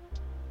know.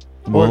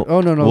 Well,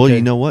 oh no. Well, Okay.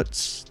 you know what?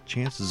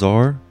 Chances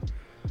are,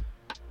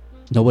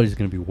 Nobody's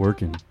gonna be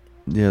working.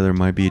 yeah, there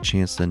might be a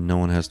chance that no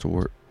one has to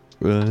work.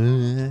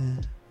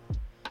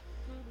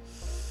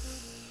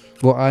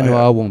 Well, I know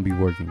I won't be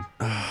working.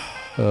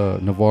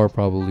 Navarre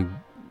probably,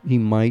 he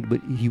might,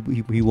 but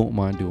he won't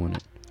mind doing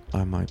it.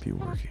 I might be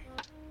working.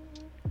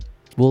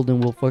 Well, then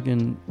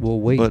we'll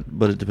wait.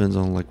 But it depends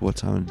on like what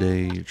time of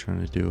day you're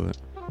trying to do it.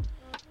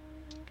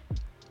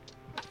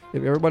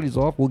 If everybody's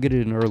off, we'll get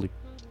it in early.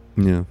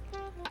 Yeah.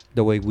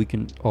 That way we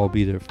can all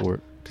be there for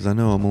it. Because I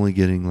know I'm only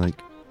getting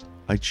like,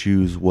 I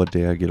choose what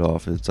day I get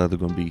off. It's either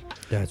going to be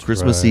That's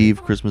Christmas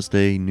Eve, Christmas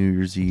Day, New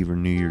Year's Eve, or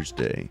New Year's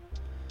Day.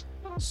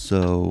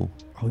 So.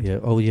 Oh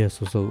yeah.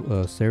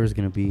 So Sarah's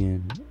gonna be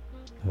in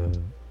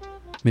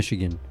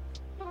Michigan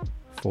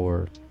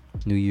for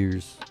New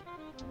Year's,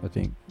 I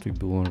think, to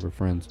be one of her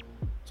friends.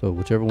 So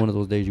whichever one of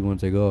those days you want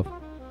to take off,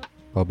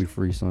 I'll be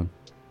free, son.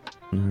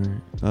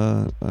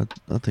 Alright.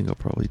 I think I'll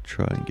probably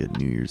try and get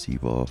New Year's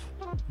Eve off.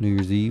 New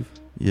Year's Eve.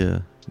 Yeah.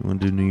 You want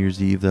to do New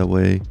Year's Eve that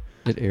way?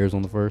 It airs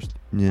on the 1st.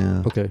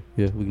 Yeah. Okay.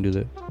 Yeah, we can do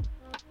that.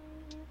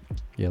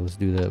 Yeah, let's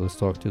do that. Let's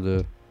talk to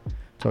the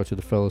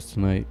fellas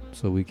tonight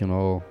so we can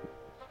all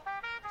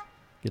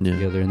get Yeah.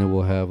 together, and then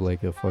we'll have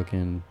like a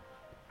fucking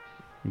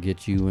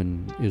get you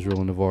and Israel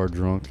and Navarre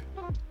drunk,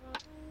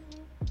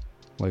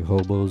 like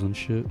hobos and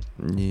shit,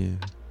 Yeah.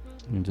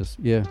 and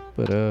just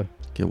But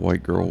Get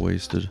white girl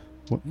wasted.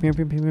 what? Pew,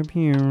 pew, pew, pew,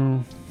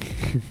 pew.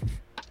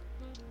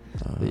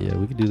 But yeah,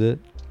 we could do that.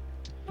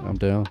 I'm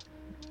down.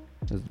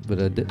 But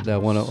I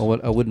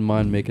wouldn't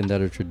mind making that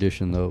a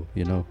tradition, though.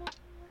 You know.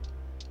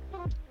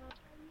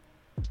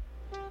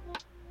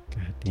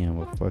 God damn,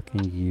 a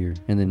fucking year.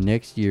 And then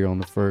next year on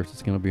the 1st,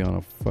 it's gonna be on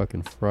a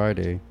fucking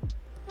Friday.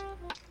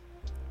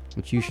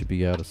 Which you should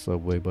be out of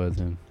Subway by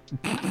then.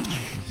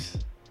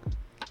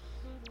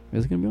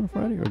 Is it gonna be on a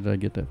Friday, or did I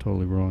get that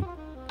totally wrong?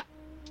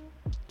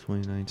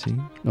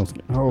 2019.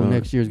 No,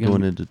 next year's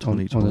going be into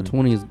 2020. on the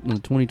 20th. The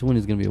 2020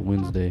 is gonna be a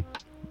Wednesday.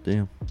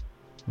 Damn.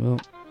 Well,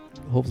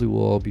 hopefully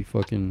we'll all be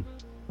fucking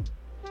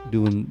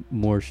doing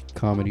more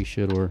comedy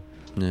shit or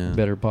Yeah.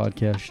 better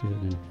podcast shit,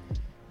 and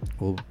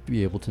we'll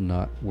be able to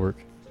not work.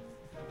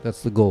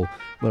 That's the goal.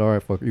 But all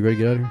right, fuck. You ready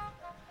to get out of here?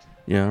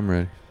 Yeah, I'm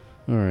ready.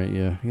 All right,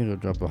 yeah. You gotta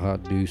drop a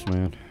hot deuce,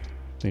 man.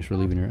 Thanks for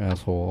leaving your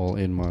asshole all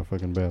in my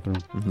fucking bathroom.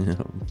 Yeah.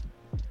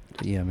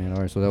 Yeah, man.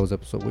 All right, so that was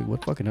episode. Wait,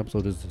 what fucking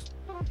episode is this?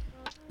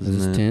 Is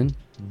Isn't this it 10?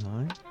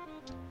 9?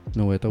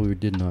 No, wait, I thought we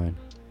did 9.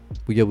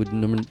 We got with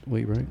number.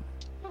 Wait, right?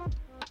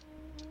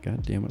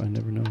 God damn it, I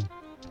never know.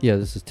 Yeah,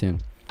 this is 10.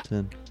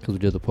 10. Because we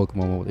did the Pokemon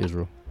one with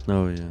Israel.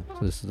 Oh, yeah.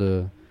 So this is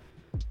the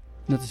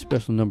Nothing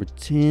Special number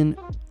 10.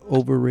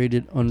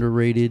 Overrated,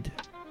 underrated.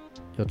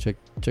 Y'all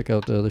check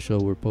out the other show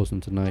we're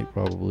posting tonight,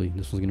 probably.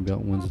 This one's going to be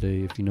out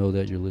Wednesday. If you know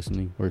that, you're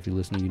listening. Or if you're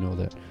listening, you know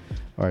that.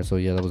 Alright, so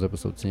yeah, that was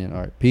episode 10.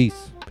 Alright,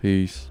 peace.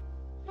 Peace.